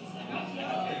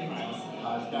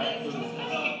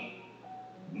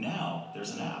 Now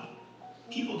there's an app.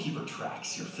 People Keeper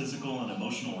tracks your physical and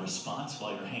emotional response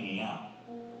while you're hanging out,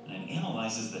 and it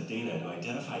analyzes the data to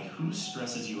identify who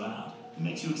stresses you out, who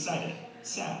makes you excited,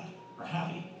 sad, or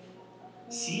happy.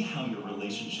 See how your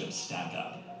relationships stack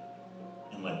up,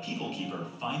 and let People Keeper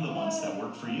find the ones that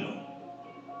work for you.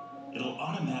 It'll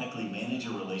automatically manage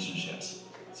your relationships,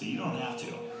 so you don't have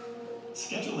to.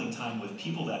 Scheduling time with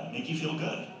people that make you feel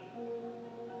good,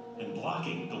 and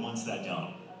blocking the ones that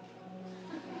don't.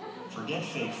 Forget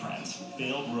fake friends,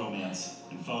 failed romance,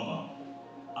 and FOMO.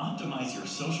 Optimize your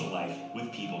social life with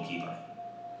People Keeper.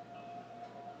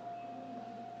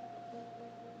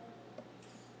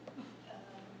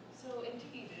 So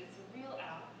indeed, it's a real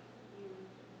app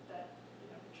that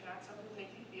tracks how people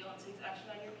make you feel and takes action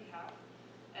on your behalf.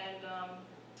 And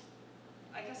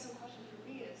I guess the question for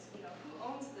me is, who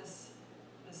owns this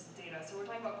data? So we're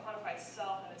talking about quantified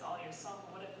self, and it's all yourself.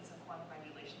 But what if it's a quantified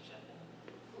relationship? And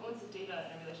who owns the data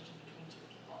in a relationship between two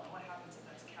people? And what happens if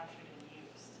that's captured and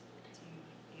used? Do you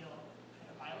feel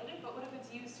kind of violated? But what if it's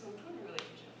used to improve your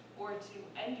relationship, or to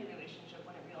end your relationship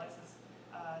when it realizes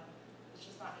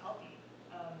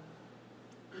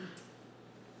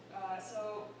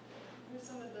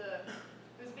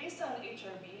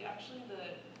HRV, actually,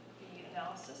 the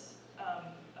analysis of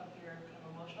your kind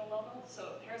of emotional level.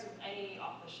 So it pairs with any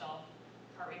off-the-shelf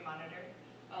heart rate monitor.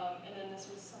 And then this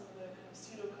was some of the kind of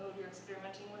pseudocode you're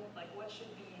experimenting with, like what should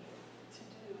be to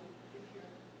do if you're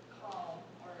calm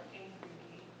or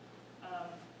angry.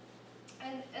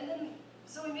 And then,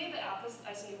 so we made the app. This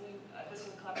was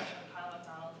a collaboration with Kyle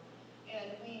McDonald,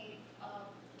 and we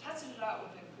tested it out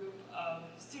with a group of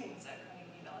students at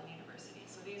Carnegie Mellon University.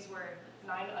 So these were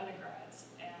 9 undergrads,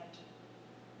 and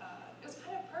it was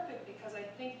kind of perfect because I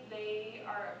think they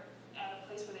are at a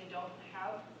place where they don't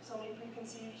have so many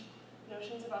preconceived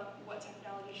notions about what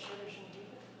technology should or shouldn't do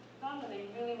for them, and they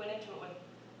really went into it with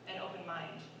an open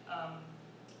mind.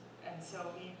 And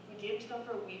so we gave it to them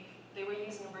for a week. They were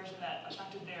using a version that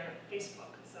affected their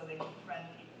Facebook, so they could friend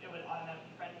people. It would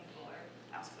automatically friend people or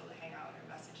ask people to hang out or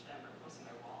message them or post on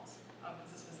their walls,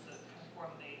 because this was the kind of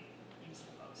forum they used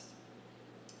the most.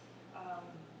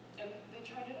 And they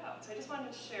tried it out. So I just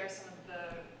wanted to share some of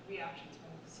the reactions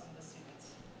from some of the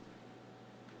students.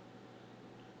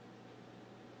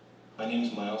 My name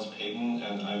is Miles Payton,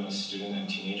 and I'm a student and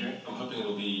teenager. I'm hoping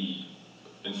it'll be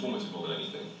informative more than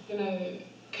anything. Gonna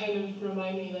kind of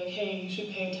remind me, like, hey, you should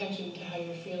pay attention to how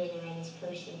you're feeling around this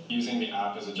person. Using the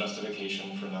app as a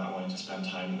justification for not wanting to spend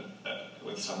time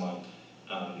with someone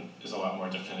is a lot more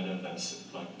definitive than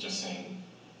like just saying,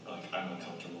 like, I'm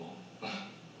uncomfortable.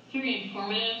 Very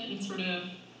informative in sort of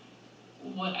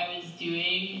what I was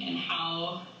doing and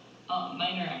how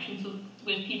my interactions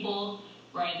with people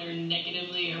were either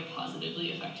negatively or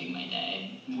positively affecting my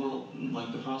day. Well,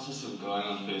 like the process of going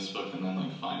on Facebook and then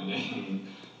like finding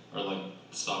or like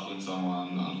stalking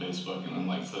someone on Facebook and then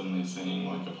like suddenly seeing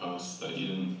like a post that you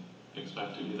didn't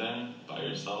expect to be there by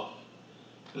yourself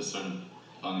is sort of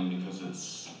funny because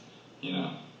it's, you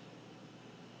know,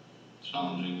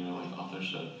 challenging your like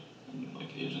authorship and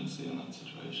like agency in that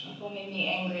situation. What made me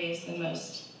angry is the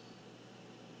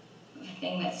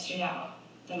thing that stood out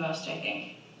the most, I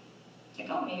think. It's like,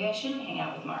 oh, maybe I shouldn't hang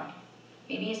out with Mark.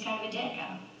 Maybe he's kind of a dick, I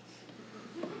don't know.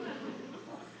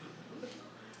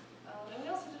 And we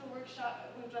also did a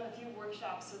workshop. We've done a few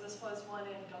workshops. So this was one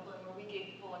in Dublin where we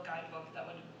gave people a guidebook that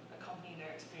would accompany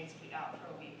their experience with the app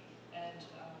for a week. And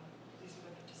these were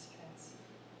the participants.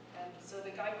 And so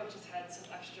the guidebook just had some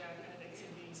extra kind of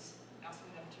activities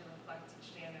asking them to reflect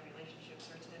each day on their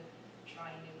relationships or to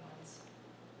try new ones.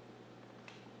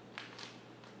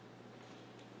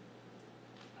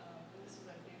 This is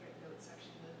my favorite note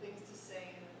section, the things to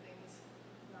say and the things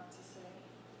not to say.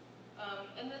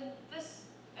 And then this,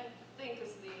 I think,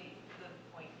 is the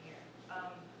point here.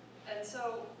 And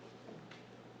so,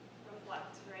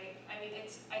 reflect, right? I mean,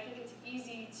 I think it's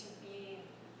easy to be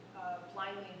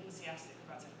blindly enthusiastic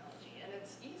about technology, and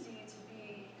it's easy to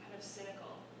be kind of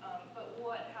cynical. But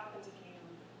what happens if you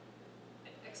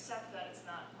accept that it's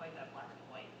not quite that black and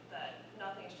white, that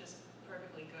nothing's just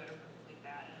perfectly good or perfectly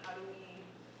bad, and how do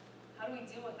we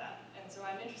deal with that? And so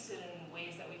I'm interested in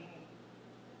ways that we can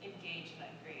engage in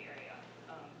that gray area,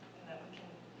 and that we can,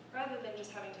 rather than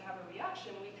just having to have a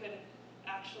reaction, we could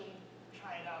actually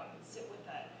try it out and sit with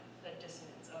that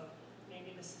dissonance of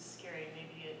maybe this is scary,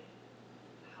 maybe it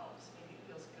helps, maybe it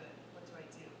feels good, what do I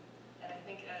do? And I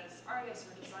think as artists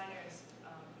or designers,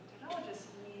 technologists,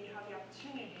 we have the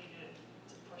opportunity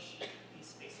to push these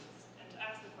spaces and to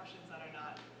ask the questions that are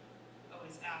not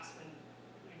always asked when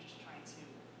we're just trying to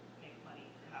make money,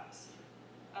 perhaps.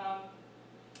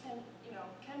 And you know,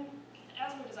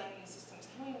 as we're designing these systems,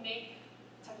 can we make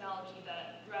technology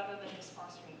that, rather than just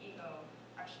fostering ego,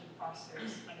 actually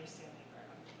fosters understanding or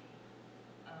empathy?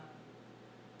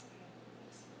 Okay,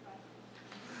 thanks. Bye.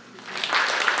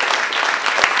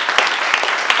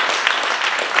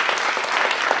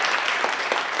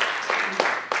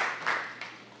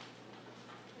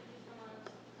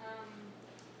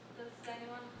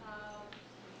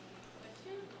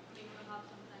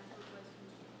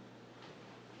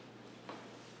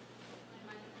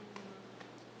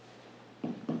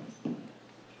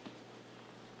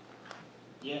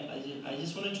 Yeah, I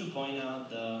just wanted to point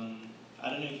out, I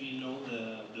don't know if you know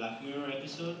the Black Mirror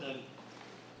episode, that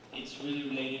it's really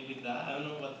related with that. I don't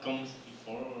know what comes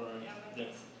before or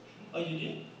there. Oh, you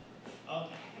did?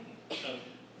 Okay. So,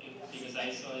 because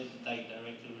I saw it like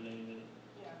directly related with it.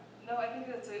 Yeah. No, I think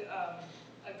that's a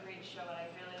great show, and I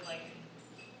really like.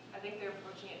 I think they're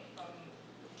approaching it from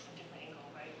a different angle,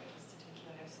 right? Which is to take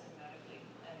you in there cinematically,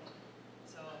 and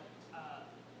so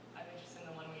I'm interested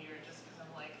in the one where you're just kind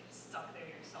of like stuck there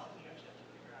yourself, and you actually have to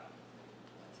figure out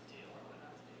what to do or what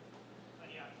not to do. But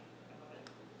yeah, I love it.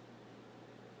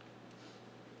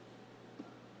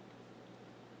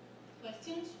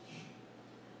 Questions?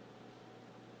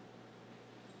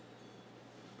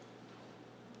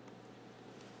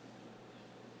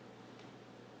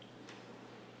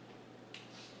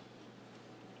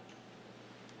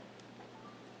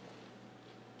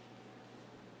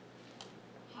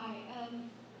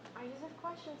 I just have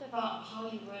questions about how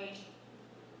you would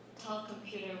tell a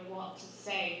computer what to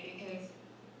say, because,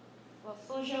 well,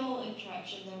 social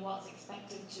interactions and what's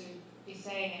expected to be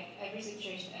saying in every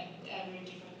situation and every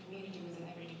different community within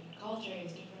every different culture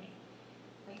is different.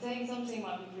 And saying something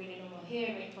might be really normal here,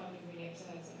 but it might be really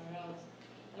absurd somewhere else.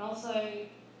 And also,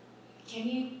 can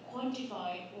you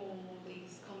quantify all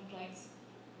these complex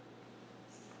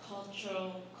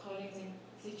cultural codings and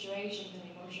situations and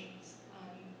emotions?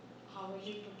 And how would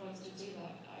you propose to do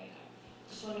that? I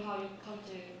just wonder how you come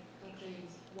to conclude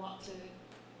what to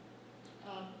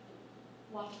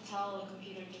tell a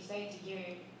computer to say to you.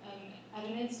 And at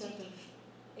an instant of,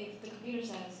 if the computer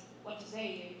says what to say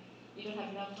to you, you don't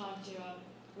have enough time to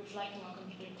reflect on what the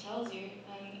computer tells you.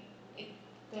 And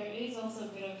there is also a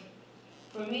bit of,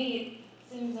 for me,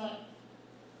 it seems that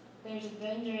there's a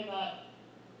danger that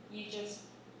you just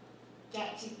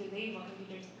get to believe what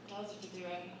computer tells you to do,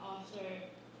 and after,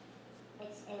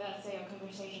 let's say a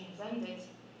conversation has ended,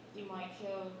 you might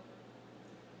feel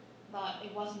that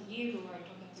it wasn't you who were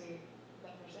talking to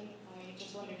that person. I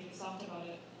just wonder if you thought about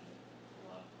it.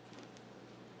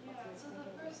 Yeah, so the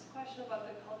first question about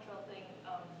the cultural thing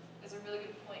is a really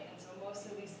good point, and so most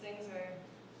of these things are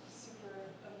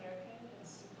super American and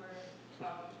super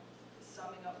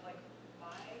summing up like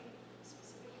my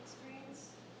specific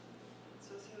experience,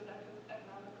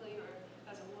 socioeconomically, or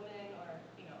as a woman, or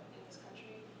in this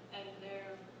country, and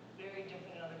they're very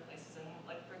different in other places. And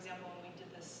like, for example, when we did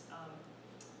this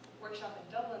workshop in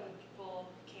Dublin, people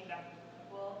came back and were like,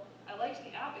 well, I liked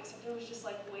the app, except it was just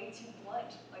like way too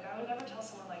blunt. Like, I would never tell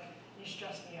someone like, you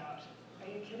stress me out. Are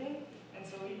you kidding? And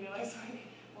so we realized like,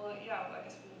 well, yeah, I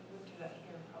guess we would do that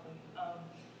here probably.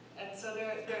 And so there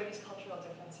are these cultural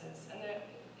differences, and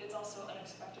it's also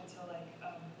unexpected. So like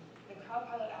the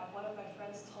CrowdPilot app, one of my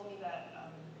friends told me that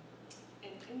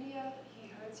in India,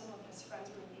 he heard some of his friends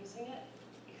were using it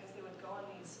because they would go on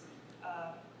these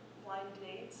blind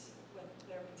dates with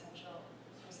their potential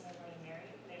person they're going to marry.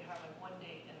 They'd have like one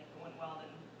date, and if it went well,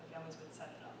 then the families would set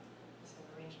it up, so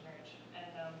arranged marriage. And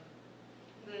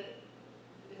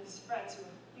his friends who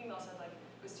were female said like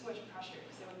it was too much pressure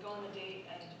because they would go on the date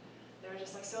and they were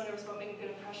just like so nervous about making a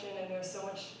good impression, and there was so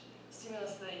much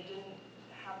stimulus that they didn't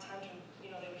have time to,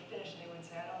 they would finish and they would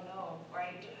say, I don't know, or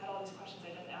I had all these questions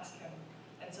I didn't ask him.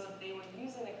 And so they were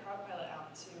using the CrowdPilot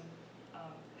app to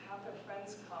have their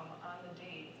friends come on the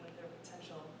date with their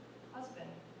potential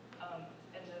husband,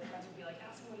 and the friends would be like,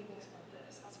 ask him what he thinks about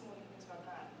this, ask him what he thinks about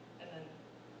that, and then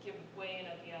give way in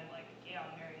at the end like, yeah,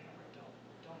 marry him or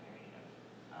don't marry him.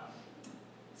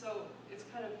 So it's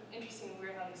kind of interesting and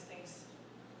weird how these things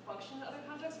function in other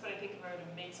contexts, but I think if I were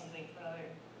to make something for another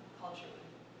culture, it would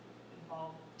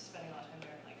involve spending a lot of time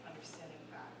there and like understanding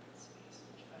that space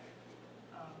much better.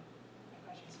 My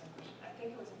question. I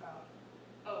think it was about,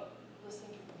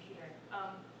 listening to a computer.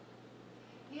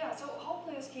 Yeah, so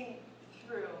hopefully this came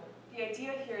through. The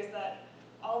idea here is that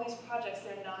all these projects,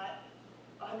 they're not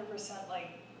 100%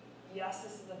 like, yes,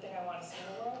 this is the thing I want to see in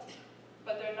the world,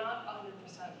 but they're not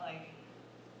 100% like,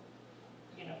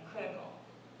 critical.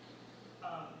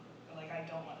 Like, I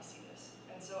don't want to see this.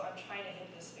 And so I'm trying to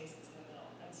hit this space that's in the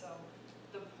middle. And so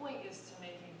the point is to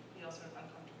make me feel sort of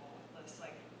uncomfortable with this.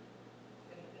 Like,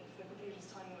 if the computer is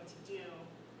telling me what to do,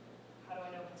 how do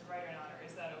I know if it's right or not, or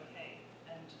is that okay?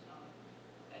 And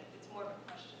it's more of a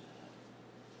question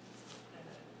than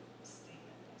a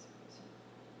statement, I suppose.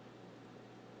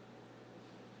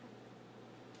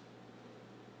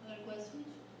 Other questions?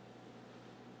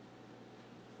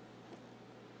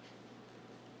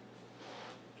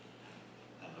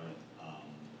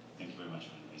 Thank you very much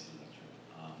for an amazing lecture.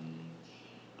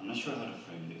 I'm not sure how to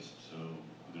frame this, so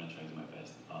I'm going to try to do my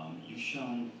best. You've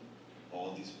shown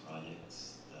all these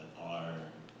projects that are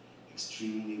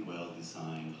extremely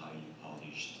well-designed, highly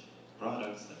polished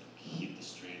products that hit the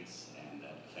streets and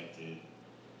that affected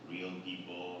real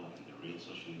people and the real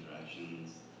social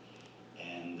interactions.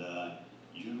 And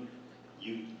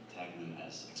you tag them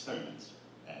as experiments,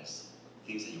 as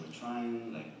things that you were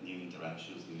trying, like new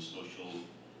interactions, new social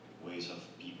ways of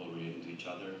people relating to each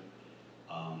other.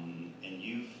 And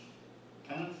you've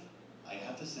kind of, I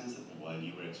have the sense that while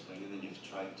you were explaining them, you've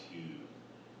tried to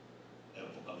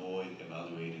avoid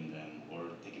evaluating them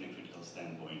or taking a critical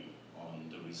standpoint on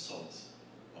the results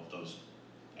of those.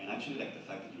 And actually, like the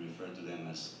fact that you refer to them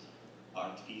as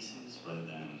art pieces rather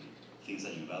than things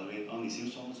that you evaluate on, it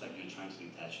seems almost like you're trying to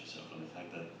detach yourself from the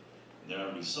fact that there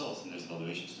are results and there's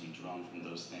evaluations to be drawn from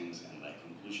those things and like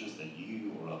conclusions that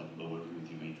you or other people working with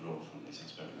you may draw from these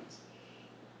experiments.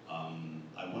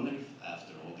 I wonder if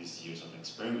after all these years of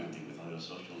experimenting with other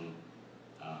social,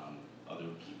 other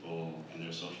people and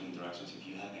their social interactions, if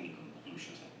you have any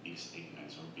conclusions, like big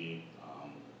statements or big be,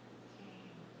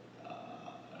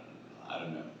 I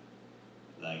don't know,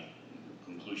 like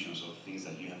conclusions of things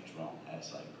that you have drawn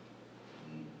as like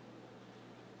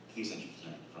things that you've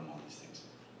learned from all these things.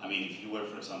 I mean, if you were,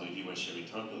 for example, if you were Sherry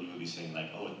Turkle, you would be saying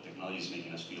like, oh, technology is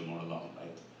making us feel more alone,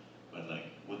 right? But like,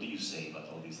 what do you say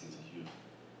about all these things that you've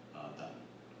done?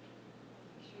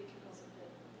 Sherry Turkle's a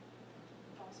bit,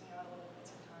 bumps me out a little bit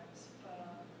sometimes, but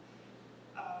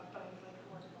I like her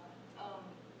work a lot.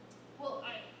 Well,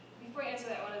 before I answer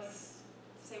that, I want to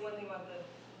say one thing about the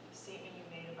statement you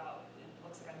made about it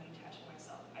looks like I'm detaching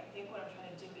myself. I think what I'm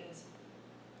trying to do is,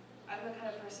 I'm the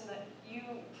kind of person that you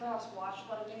perhaps watch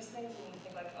one of these things and you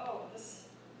think like, oh,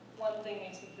 this one thing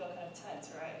makes me feel kind of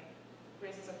tense, or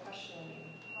raises a question.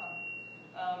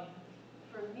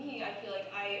 For me, I feel like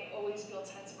I always feel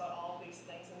tense about all of these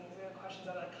things, and these are the questions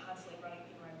that are like constantly running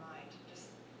through my mind,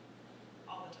 just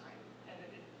all the time. And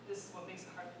this is what makes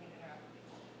it hard for me to interact with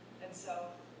people. And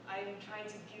so I'm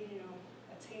trying to give you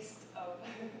a taste of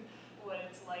what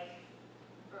it's like,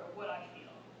 or what I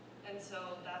feel. And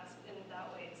so that's, in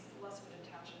that way, it's less of a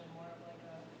detachment and more of like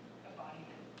a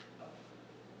embodiment of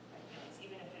my feelings,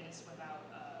 even if it is without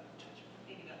judgment.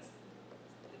 Maybe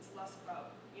it's less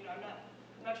about, you know, I'm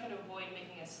not trying to avoid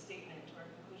making a statement or a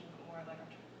conclusion, but more like I'm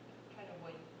trying to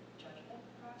avoid judgment,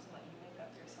 perhaps, and let you make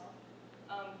that for yourself.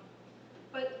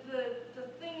 But the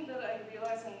thing that I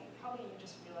realized, and probably you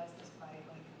just realized this by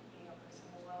like being a person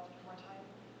as well more time,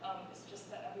 is just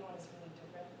that everyone is really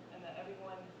different, and that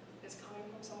everyone is coming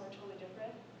from somewhere totally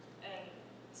different. And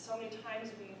so many times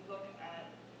we look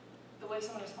at the way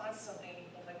someone responds to something and you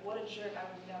think like, what a jerk, I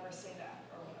would never say that,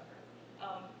 or whatever.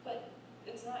 But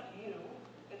it's not you,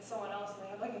 it's someone else, and they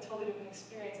have like a totally different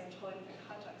experience and a totally different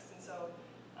context. And so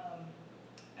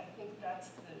I think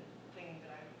that's the thing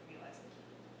that I'm realizing.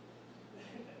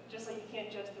 Just like you can't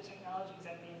judge the technology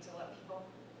exactly to let people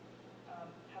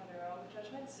have their own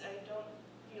judgments, I don't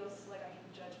feel like I can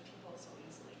judge people so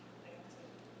easily. They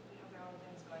have their own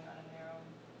things going on in their own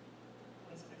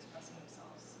ways of expressing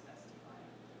themselves as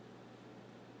divine.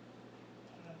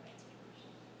 I don't know if that answers your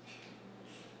question.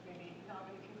 Maybe not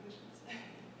many conclusions.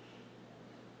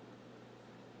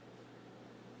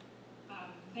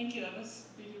 Thank you, that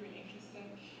was really, really interesting.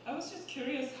 I was just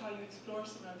curious how you explore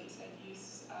some of these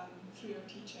ideas through your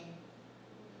teaching.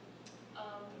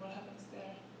 What happens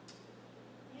there?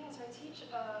 Yeah, so I teach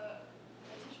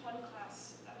one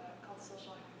class called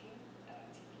Social Hacking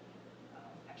at ITP,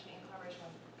 actually in collaboration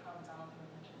with Donald, who I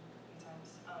mentioned a few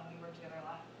times. We work together a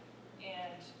lot.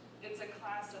 And it's a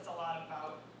class that's a lot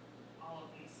about all of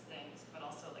these things, but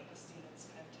also like the students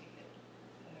kind of take it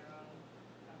in their own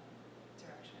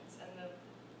directions. And the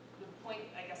point,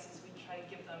 I guess, is we try to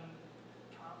give them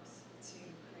prompts to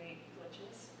create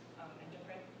glitches in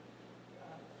different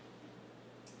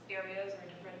areas or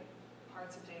different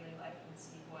parts of daily life and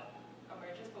see what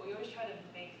emerges. But we always try to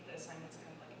make the assignments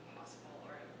kind of like impossible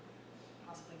or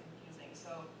possibly confusing.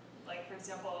 So, like for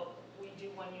example, we do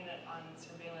one unit on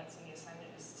surveillance, and the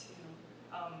assignment is to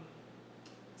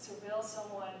surveil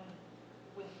someone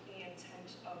with the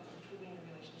intent of improving the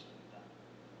relationship with them.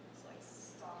 It's like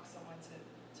stalk someone to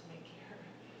make your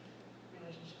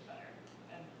relationship better,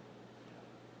 and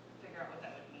figure out what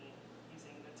that would mean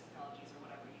using the technologies or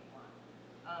whatever you want.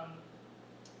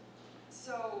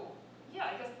 So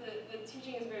yeah, I guess the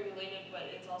teaching is very related, but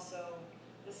it's also,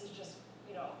 this is just,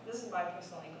 this is my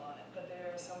personal angle on it, but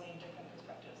there are so many different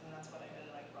perspectives, and that's what I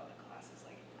really like about the class, is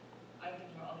like, I'm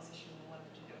thinking about all these issues in one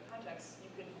particular context.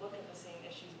 You could look at the same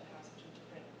issues, but have such a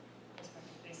different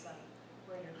perspective based on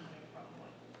where you're coming from,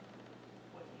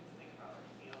 what you think about or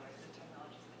feel, or the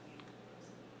technologies that you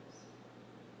personally use.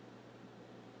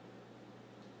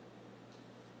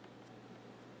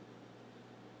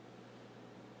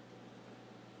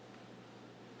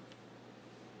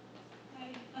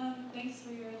 Thanks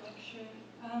for your lecture.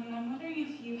 I'm wondering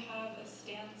if you have a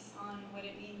stance on what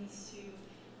it means to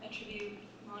attribute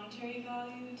monetary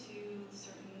value to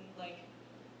certain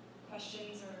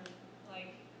questions or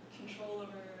control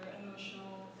over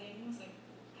emotional things. Like,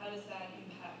 how does that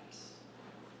impact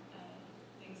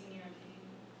things in your opinion?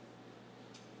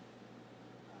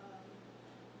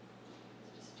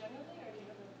 Just generally, or do you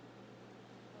have a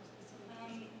more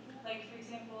specific? Like, for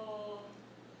example,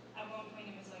 at one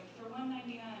point it was like, for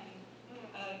 $1.99,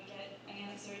 get an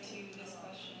answer to this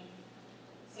question.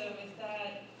 So is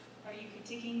that, are you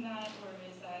critiquing that, or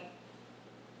is that,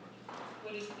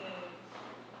 what is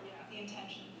the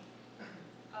intention?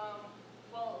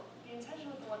 Well, the intention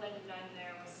with the $1.99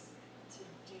 there was to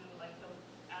do the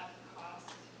app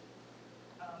cost,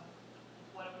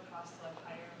 what it would cost to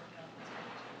hire to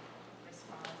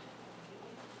respond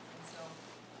completely. And so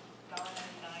 $1.99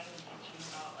 would get you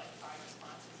about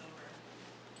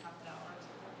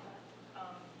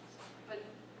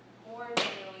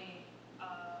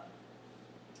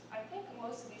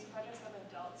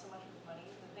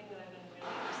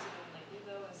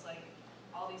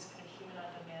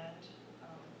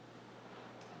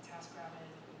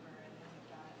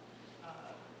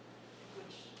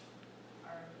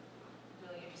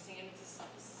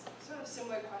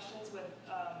questions with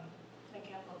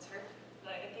Mechanical Turk,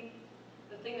 I think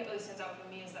the thing that really stands out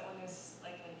for me is that when there's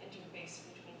like an interface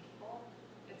between people,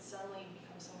 it suddenly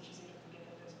becomes so much easier to forget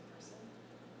that there's a person.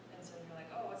 And so you're like,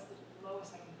 oh, what's the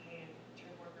lowest I can pay a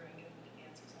Turk worker and get them to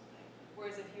dance or something.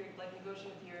 Whereas if you're like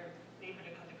negotiating with your neighbor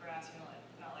to cut the grass, you're like,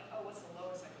 not like, oh, what's the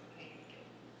lowest I can pay to get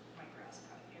my grass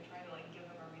cut? You're trying to like give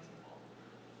them a reasonable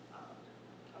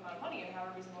amount of money and have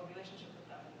a reasonable relationship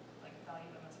with them and like value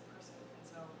them as a person. And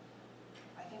so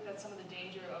I think that's some of the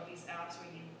danger of these apps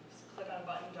where you click on a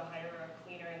button to hire a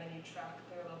cleaner and then you track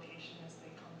their location as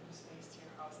they come through space to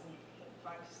your house and you hit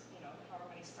however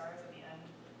many stars at the end.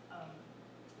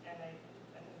 And I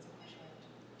think it's a question we have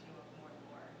to deal with more and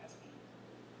more as we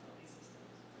build these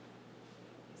systems.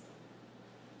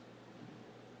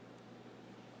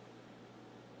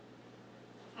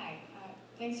 Hi,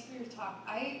 thanks for your talk.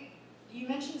 You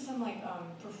mentioned some like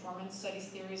performance studies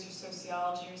theories or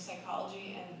sociology or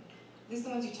psychology, and at least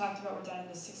the ones you talked about were done in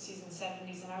the 60s and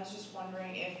 70s, and I was just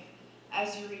wondering if,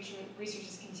 as your research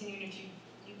has continued, if you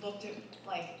looked at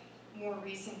like more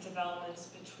recent developments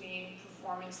between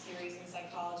performance theories and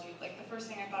psychology. Like the first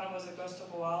thing I thought of was Augusto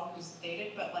Boal, who's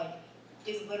dated, but like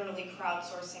is literally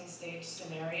crowdsourcing stage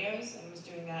scenarios and was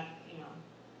doing that,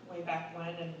 way back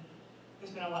when, and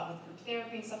there's been a lot with group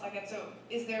therapy and stuff like that. So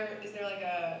is there like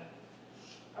a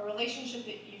relationship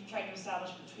that you've tried to establish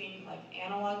between like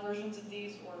analog versions of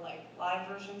these or like live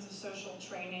versions of social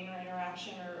training or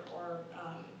interaction or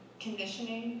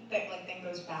conditioning that like then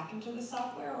goes back into the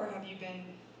software, or have you been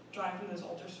drawing from those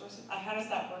older sources? How does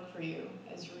that work for you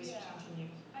as your research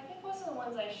continues? I think most of the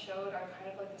ones I showed are kind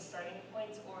of like the starting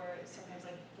points, or sometimes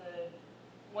like the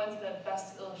ones that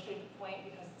best illustrate the point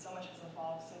because so much has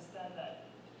evolved since then that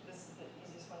this is the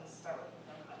easiest one to start with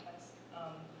no context.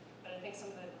 But I think some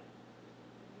of the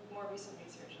more recent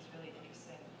research is really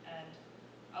interesting, and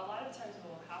a lot of times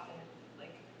what will happen,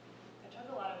 like I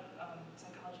took a lot of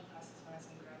psychology classes when I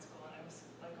was in grad school, and I was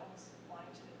like almost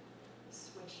wanting to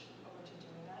switch over to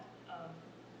doing that.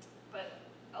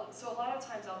 So a lot of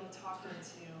times I'll be talking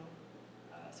to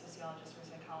sociologists or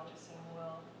psychologists, and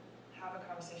we'll have a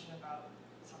conversation about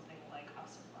something like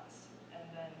osteoclasts, and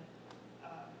then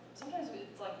sometimes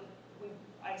it's like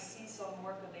I see some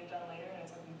work that they've done later, and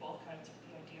it's like we both kind of took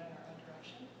the idea in our own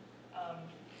direction.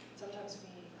 Sometimes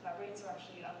we collaborate. So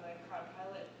actually on the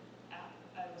CrowdPilot app,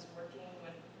 I was working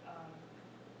with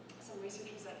some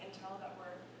researchers at Intel that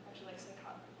were actually like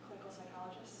clinical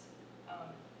psychologists,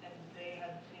 and they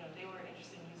had, they were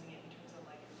interested in using it in terms of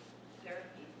like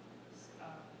therapy,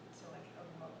 so like a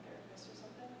remote therapist or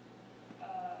something.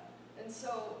 And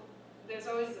so there's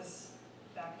always this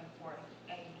back and forth,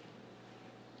 and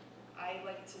I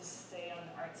like to stay on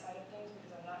the art side of things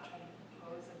because I'm not trying to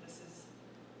propose that this is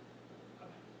a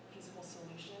feasible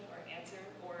solution or answer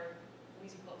or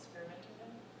musical experimentation.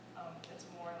 It's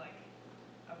more like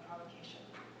a provocation.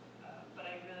 But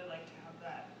I really like to have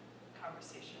that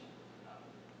conversation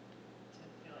to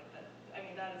feel like that. I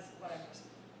mean, that is what I'm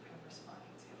kind of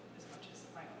responding to as much as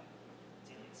my own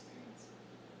daily experience.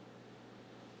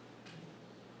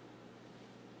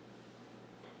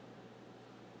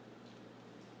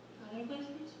 Other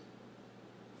questions?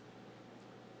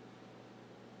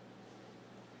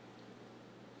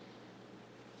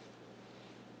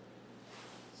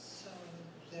 So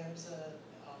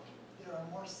there are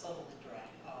more subtle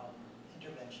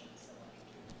interventions. So like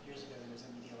years ago, there was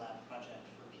a Media Lab project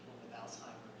for people with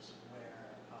Alzheimer's,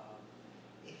 where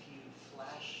if you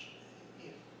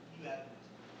have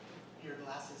your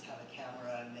glasses have a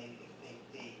camera, and if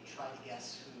they try to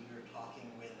guess who you're talking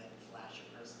with and flash a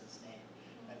person's name,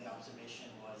 and the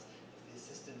observation was if the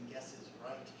system guesses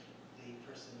right, the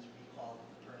person's recall of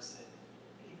the person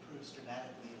improves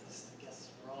dramatically. If the system guesses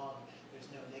wrong, there's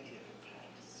no negative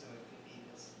impact. So it could be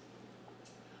this.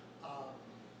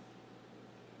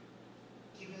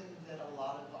 Given that a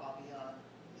lot of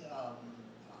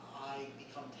I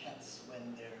become tense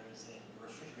when there's a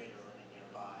refrigerator running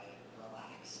nearby, and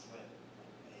relaxed when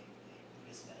a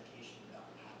Buddhist meditation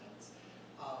happens.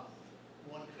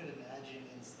 One could imagine,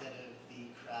 instead of the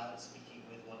crowd speaking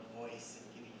with one voice and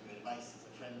giving you advice as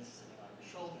a friend sitting on your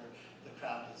shoulder, the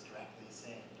crowd is directly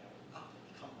saying,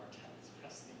 become more tense,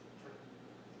 press the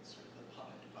sort of the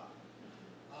puppet button.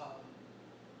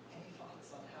 Any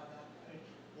thoughts on how that?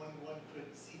 One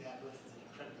could see that both as an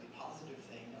incredibly positive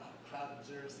thing. Crowd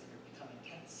observes that you're becoming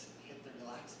tense, hit the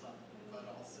relax button, but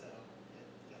also it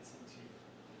gets into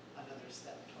another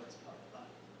step towards part of that.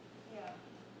 Yeah.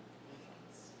 Any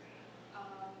thoughts?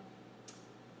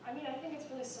 I mean, I think it's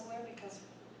really similar because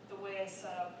the way I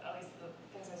set up, at least the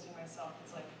things I do myself,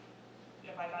 it's like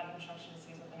if I got an instruction to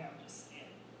say something, I would just say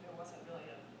it. There wasn't really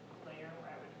a layer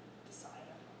where I would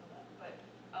decide on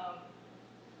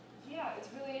it's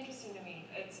really interesting to me.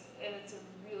 It's a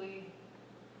really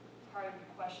hard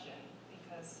question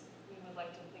because we would like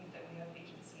to think that we have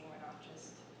agency and we're not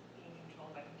just being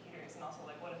controlled by computers. And also,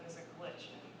 like, what if there's a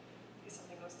glitch and if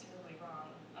something goes terribly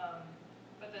wrong?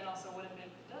 But then also, what if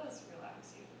it does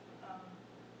relax you?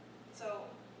 So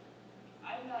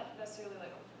I'm not necessarily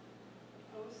like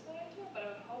opposed to that idea,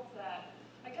 but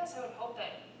I guess I would hope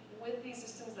that with these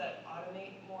systems that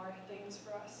automate more things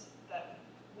for us, that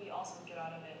we also get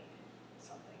out of it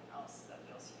something else that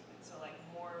feels human. So like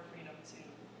more freedom to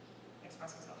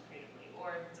express ourselves creatively.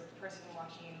 Or if it's a person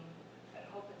watching you, I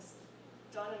hope it's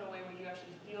done in a way where you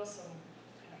actually feel some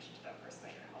connection to that person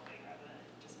that you're helping rather than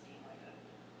just being like a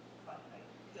button, like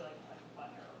feeling like a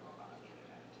button or a robot on the other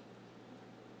end.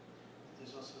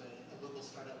 There's also a local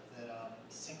startup that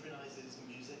synchronizes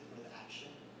music with action,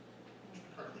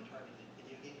 currently targeted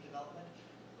video game development,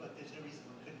 but there's no reason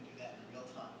we couldn't do that in real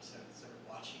time. So it's sort of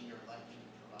watching your life and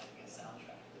providing a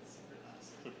soundtrack that's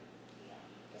synchronized. Yeah,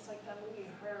 it's like that movie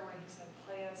Her, where he said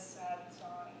play a sad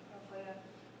song or play a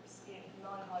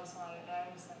melancholy song, and I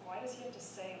was like, why does he have to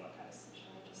say what kind of? Should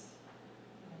we just?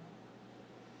 You know?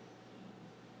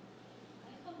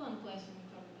 I have one question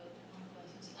before we go to more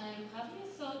questions. Have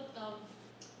you thought of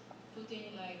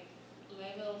putting like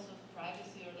levels of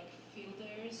privacy or like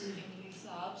filters in these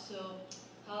apps? So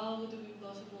how would it be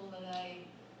possible that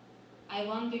I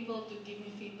want people to give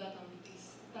me feedback on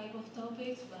this type of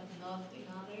topics, but not in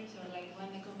others? Or like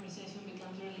when the conversation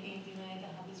becomes really intimate,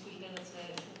 I have this filter that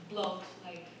says blocks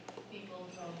like people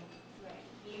from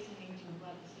listening to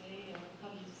what I say. Or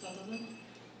have you thought of it?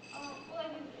 Well, I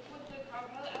mean, with the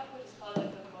Crowdpilot app, which is probably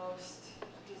like the most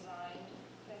designed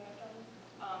thing I've done.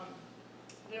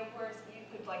 There were, you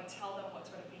could like tell them what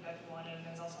sort of feedback you wanted, and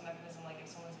there's also a mechanism like if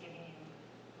someone's giving you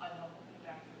unhelpful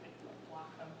feedback, you could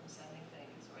block them from sending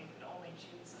things, or you could only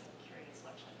choose a curated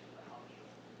selection of people to help you.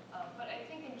 But I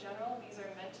think in general, these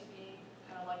are meant to be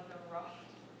kind of like the rough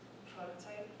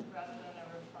prototype rather than a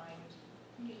refined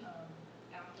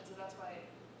app. And so that's why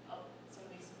some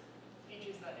of these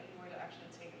features that if you were to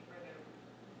actually take it further,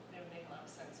 they would make a lot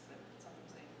of sense, but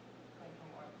sometimes they coming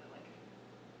from more of the like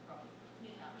rough.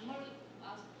 Yeah, more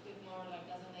ask it more like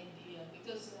as an idea,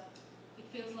 because it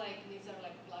feels like these are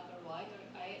like black or white, or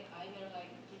I either like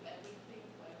give everything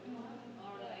for everyone,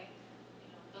 or like,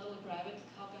 you know, totally private.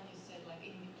 How can you say like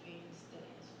in between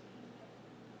states?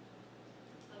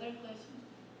 Other questions?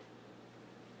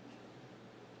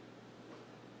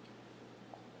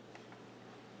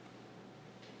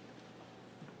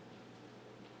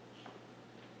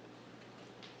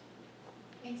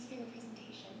 Thanks for your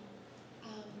presentation.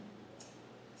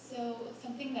 So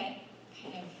something that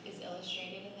kind of is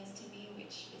illustrated in this to me,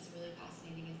 which is really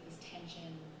fascinating, is this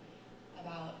tension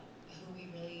about who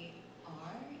we really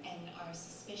are and our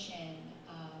suspicion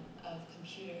of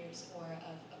computers or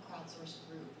of a crowdsourced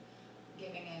group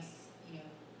giving us, you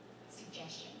know,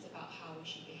 suggestions about how we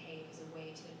should behave as a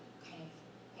way to kind of,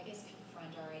 I guess,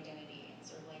 confront our identity and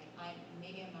sort of like,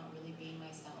 maybe I'm not really being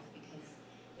myself because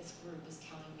this group is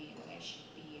telling me what I should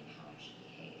be and how I should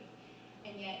behave.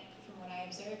 And yet, from what I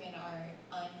observe in our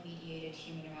unmediated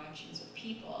human interactions with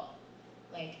people,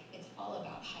 like, it's all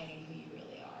about hiding who you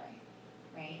really are,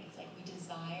 right? It's like we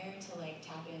desire to like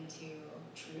tap into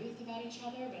truth about each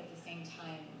other, but at the same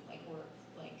time, like we're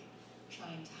like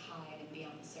trying to hide and be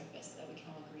on the surface so that we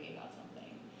can all agree about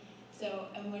something. So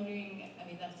I'm wondering, I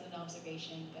mean, that's an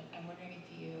observation, but I'm wondering if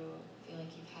you feel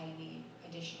like you've had any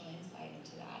additional insight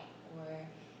into that, or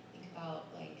think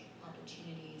about like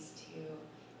opportunities to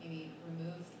maybe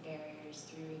remove the barriers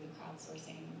through the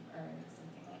crowdsourcing or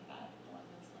something like that along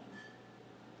those lines.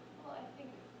 Well, I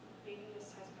think maybe this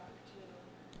ties back to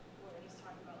what we were just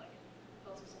talking about, like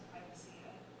filters and privacy.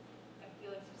 I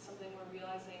feel like it's something we're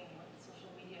realizing with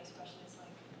social media, especially, is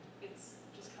like it's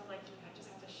just kind of like you just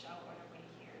have to shout what everybody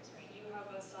hears, right? You have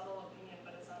a subtle opinion,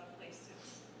 but it's not a place to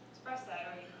express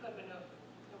that, or you could, but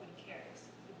nobody cares.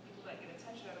 The people that get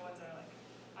attention are the ones that are like,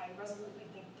 I resolutely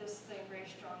think this thing very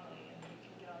strongly, and you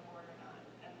can get on board or not.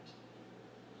 And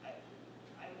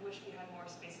I wish we had more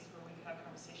spaces where we could have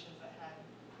conversations that had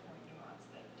more nuance,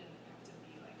 that didn't have to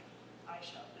be like, I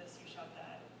shout this, you shout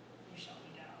that, you shout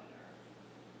me down, or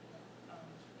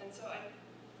and so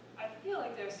I feel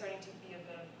like there's starting to be a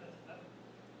bit of a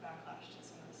backlash to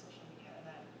some of the social media, and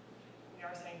that we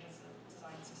are starting to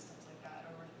design systems like that,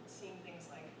 or we're seeing things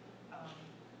like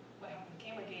what happened with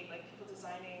Gamergate, like people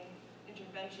designing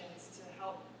interventions to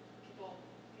help people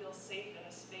feel safe in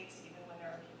a space, even when there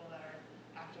are people that are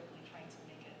actively trying to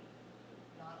make it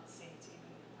not safe to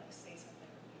even like say something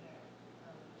or be there.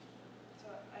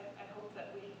 So I hope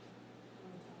that we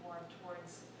move more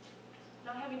towards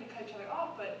not having to cut each other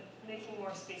off, but making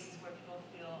more spaces where people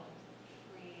feel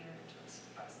freer to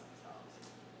express themselves.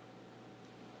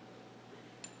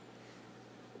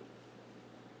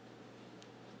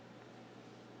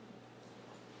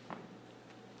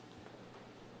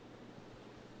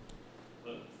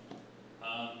 Hello.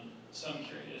 So I'm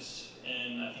curious,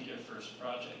 in I think your first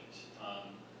project,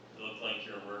 it looked like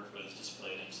your work was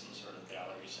displayed in some sort of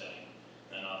gallery setting.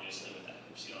 And obviously with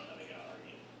apps, you don't have a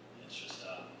gallery. It's just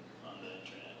on the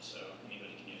internet, so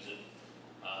anybody can use it.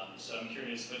 So I'm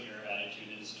curious what your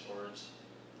attitude is towards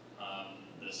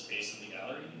the space of the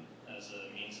gallery as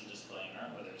a means of displaying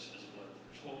art, whether it's physical or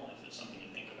virtual, if it's something you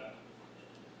think about.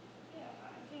 Yeah,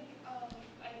 I think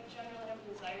I generally have a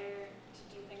desire to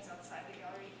do things outside the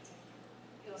gallery. I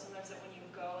feel sometimes that when you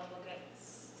go and look at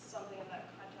something in that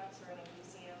context or in a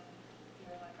museum,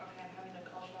 you're like, okay, I'm having a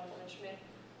cultural enrichment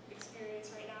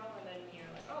experience right now, and then you're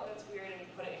like, oh, that's weird, and you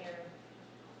put it in your,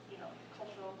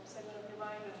 cultural segment of your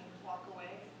mind and walk away.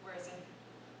 Whereas if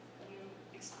you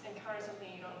encounter something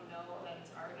you don't know that it's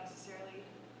art necessarily,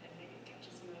 and maybe it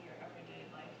catches you in your everyday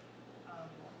life,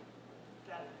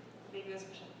 that maybe there's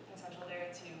potential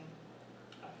there to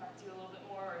affect you a little bit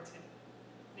more, or to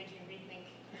make you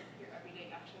rethink your everyday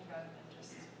actions rather than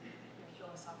just your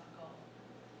philosophical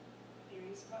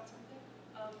theories about something.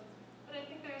 But I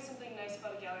think there is something nice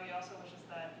about a gallery also, which is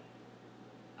that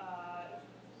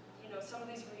some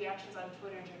of these reactions on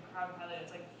Twitter to crowd pilot,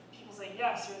 it's like people say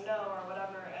yes or no or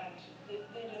whatever, and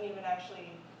they didn't even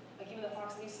actually, like even the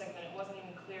Fox News segment, it wasn't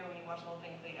even clear when you watch the whole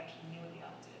thing if they actually knew the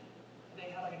app did. They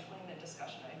had like a 20-minute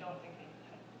discussion. I don't think they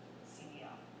had seen the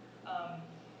app.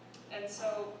 And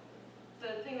so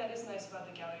the thing that is nice about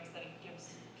the gallery is that it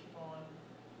gives people a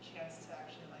chance to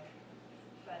actually like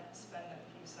spend a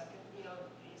few seconds. It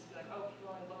used to be like, oh,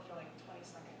 people only look for like 20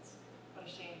 seconds. What a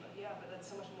shame, but yeah, but that's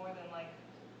so much more than like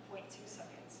 0.2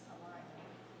 seconds online.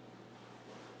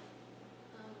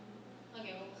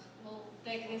 Okay, we'll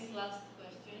take this last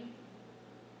question.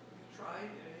 Have you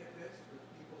tried any of this with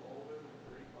people older than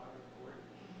 35 or 40?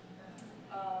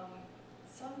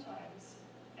 Sometimes.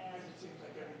 And because it seems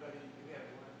like everybody, you have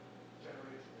one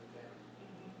generation of them.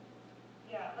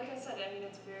 Yeah, like I said, I mean,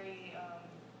 it's very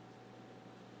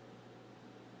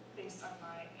based on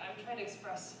I'm trying to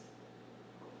express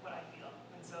what I feel,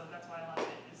 and so that's why a lot of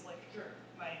it is like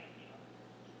my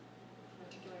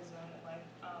particular zone in life.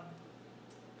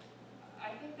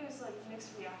 I think there's like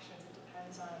mixed reactions. It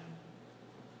depends on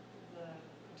the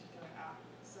particular app.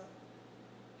 So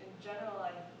in general,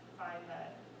 I find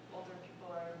that older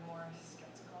people are more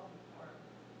skeptical, or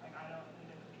like I don't need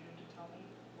a computer to tell me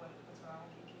what's wrong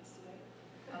with you kids today.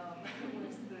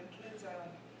 Whereas the kids are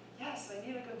like, yes, I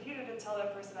need a computer to tell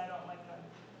that person I don't like them.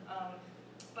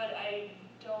 But I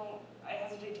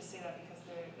hesitate to say that because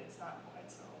it's not quite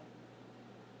so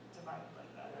divided like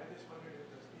that. I just wondered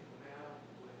if those people now,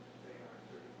 when they are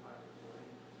 35 or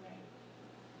 40,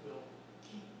 will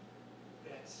keep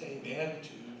that same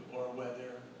attitude, or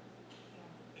whether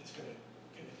it's going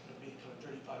to become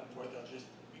 35 and 40, they'll just,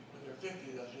 when they're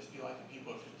 50, they'll just be like the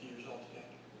people at 50 years old today.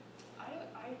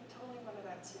 I totally wonder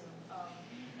that too.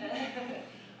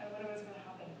 I wonder what's going to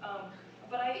happen.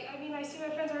 But I mean, I see my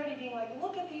friends already being like,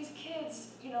 look at these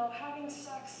kids, having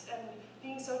sex and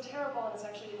being so terrible. And it's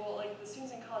actually, well, like the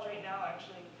students in college right now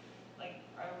actually, like,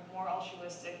 are more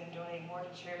altruistic and donate more to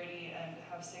charity and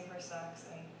have safer sex.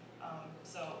 And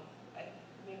so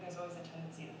maybe there's always a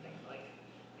tendency to think like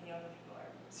the younger people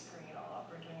are screwing it all up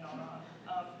or doing it all wrong.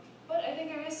 But I think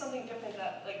there is something different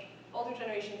that like older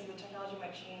generations, the technology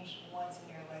might change once in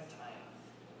your lifetime,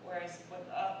 whereas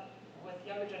with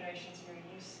younger generations, you're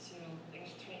used to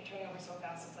things turning over so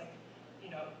fast. It's like, you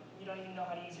don't even know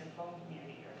how to use your phone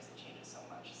community because it changes so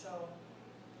much. So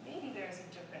maybe there's a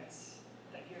difference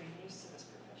that you're used to this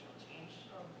perpetual change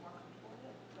or more comfortable with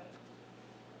it. But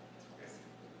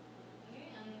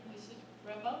okay, and we should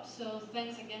wrap up. So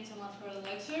thanks again so much for the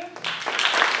lecture.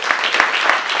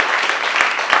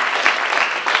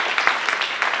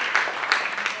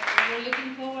 We're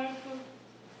looking forward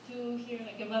to hear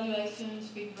like evaluations,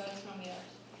 feedbacks from the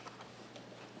others.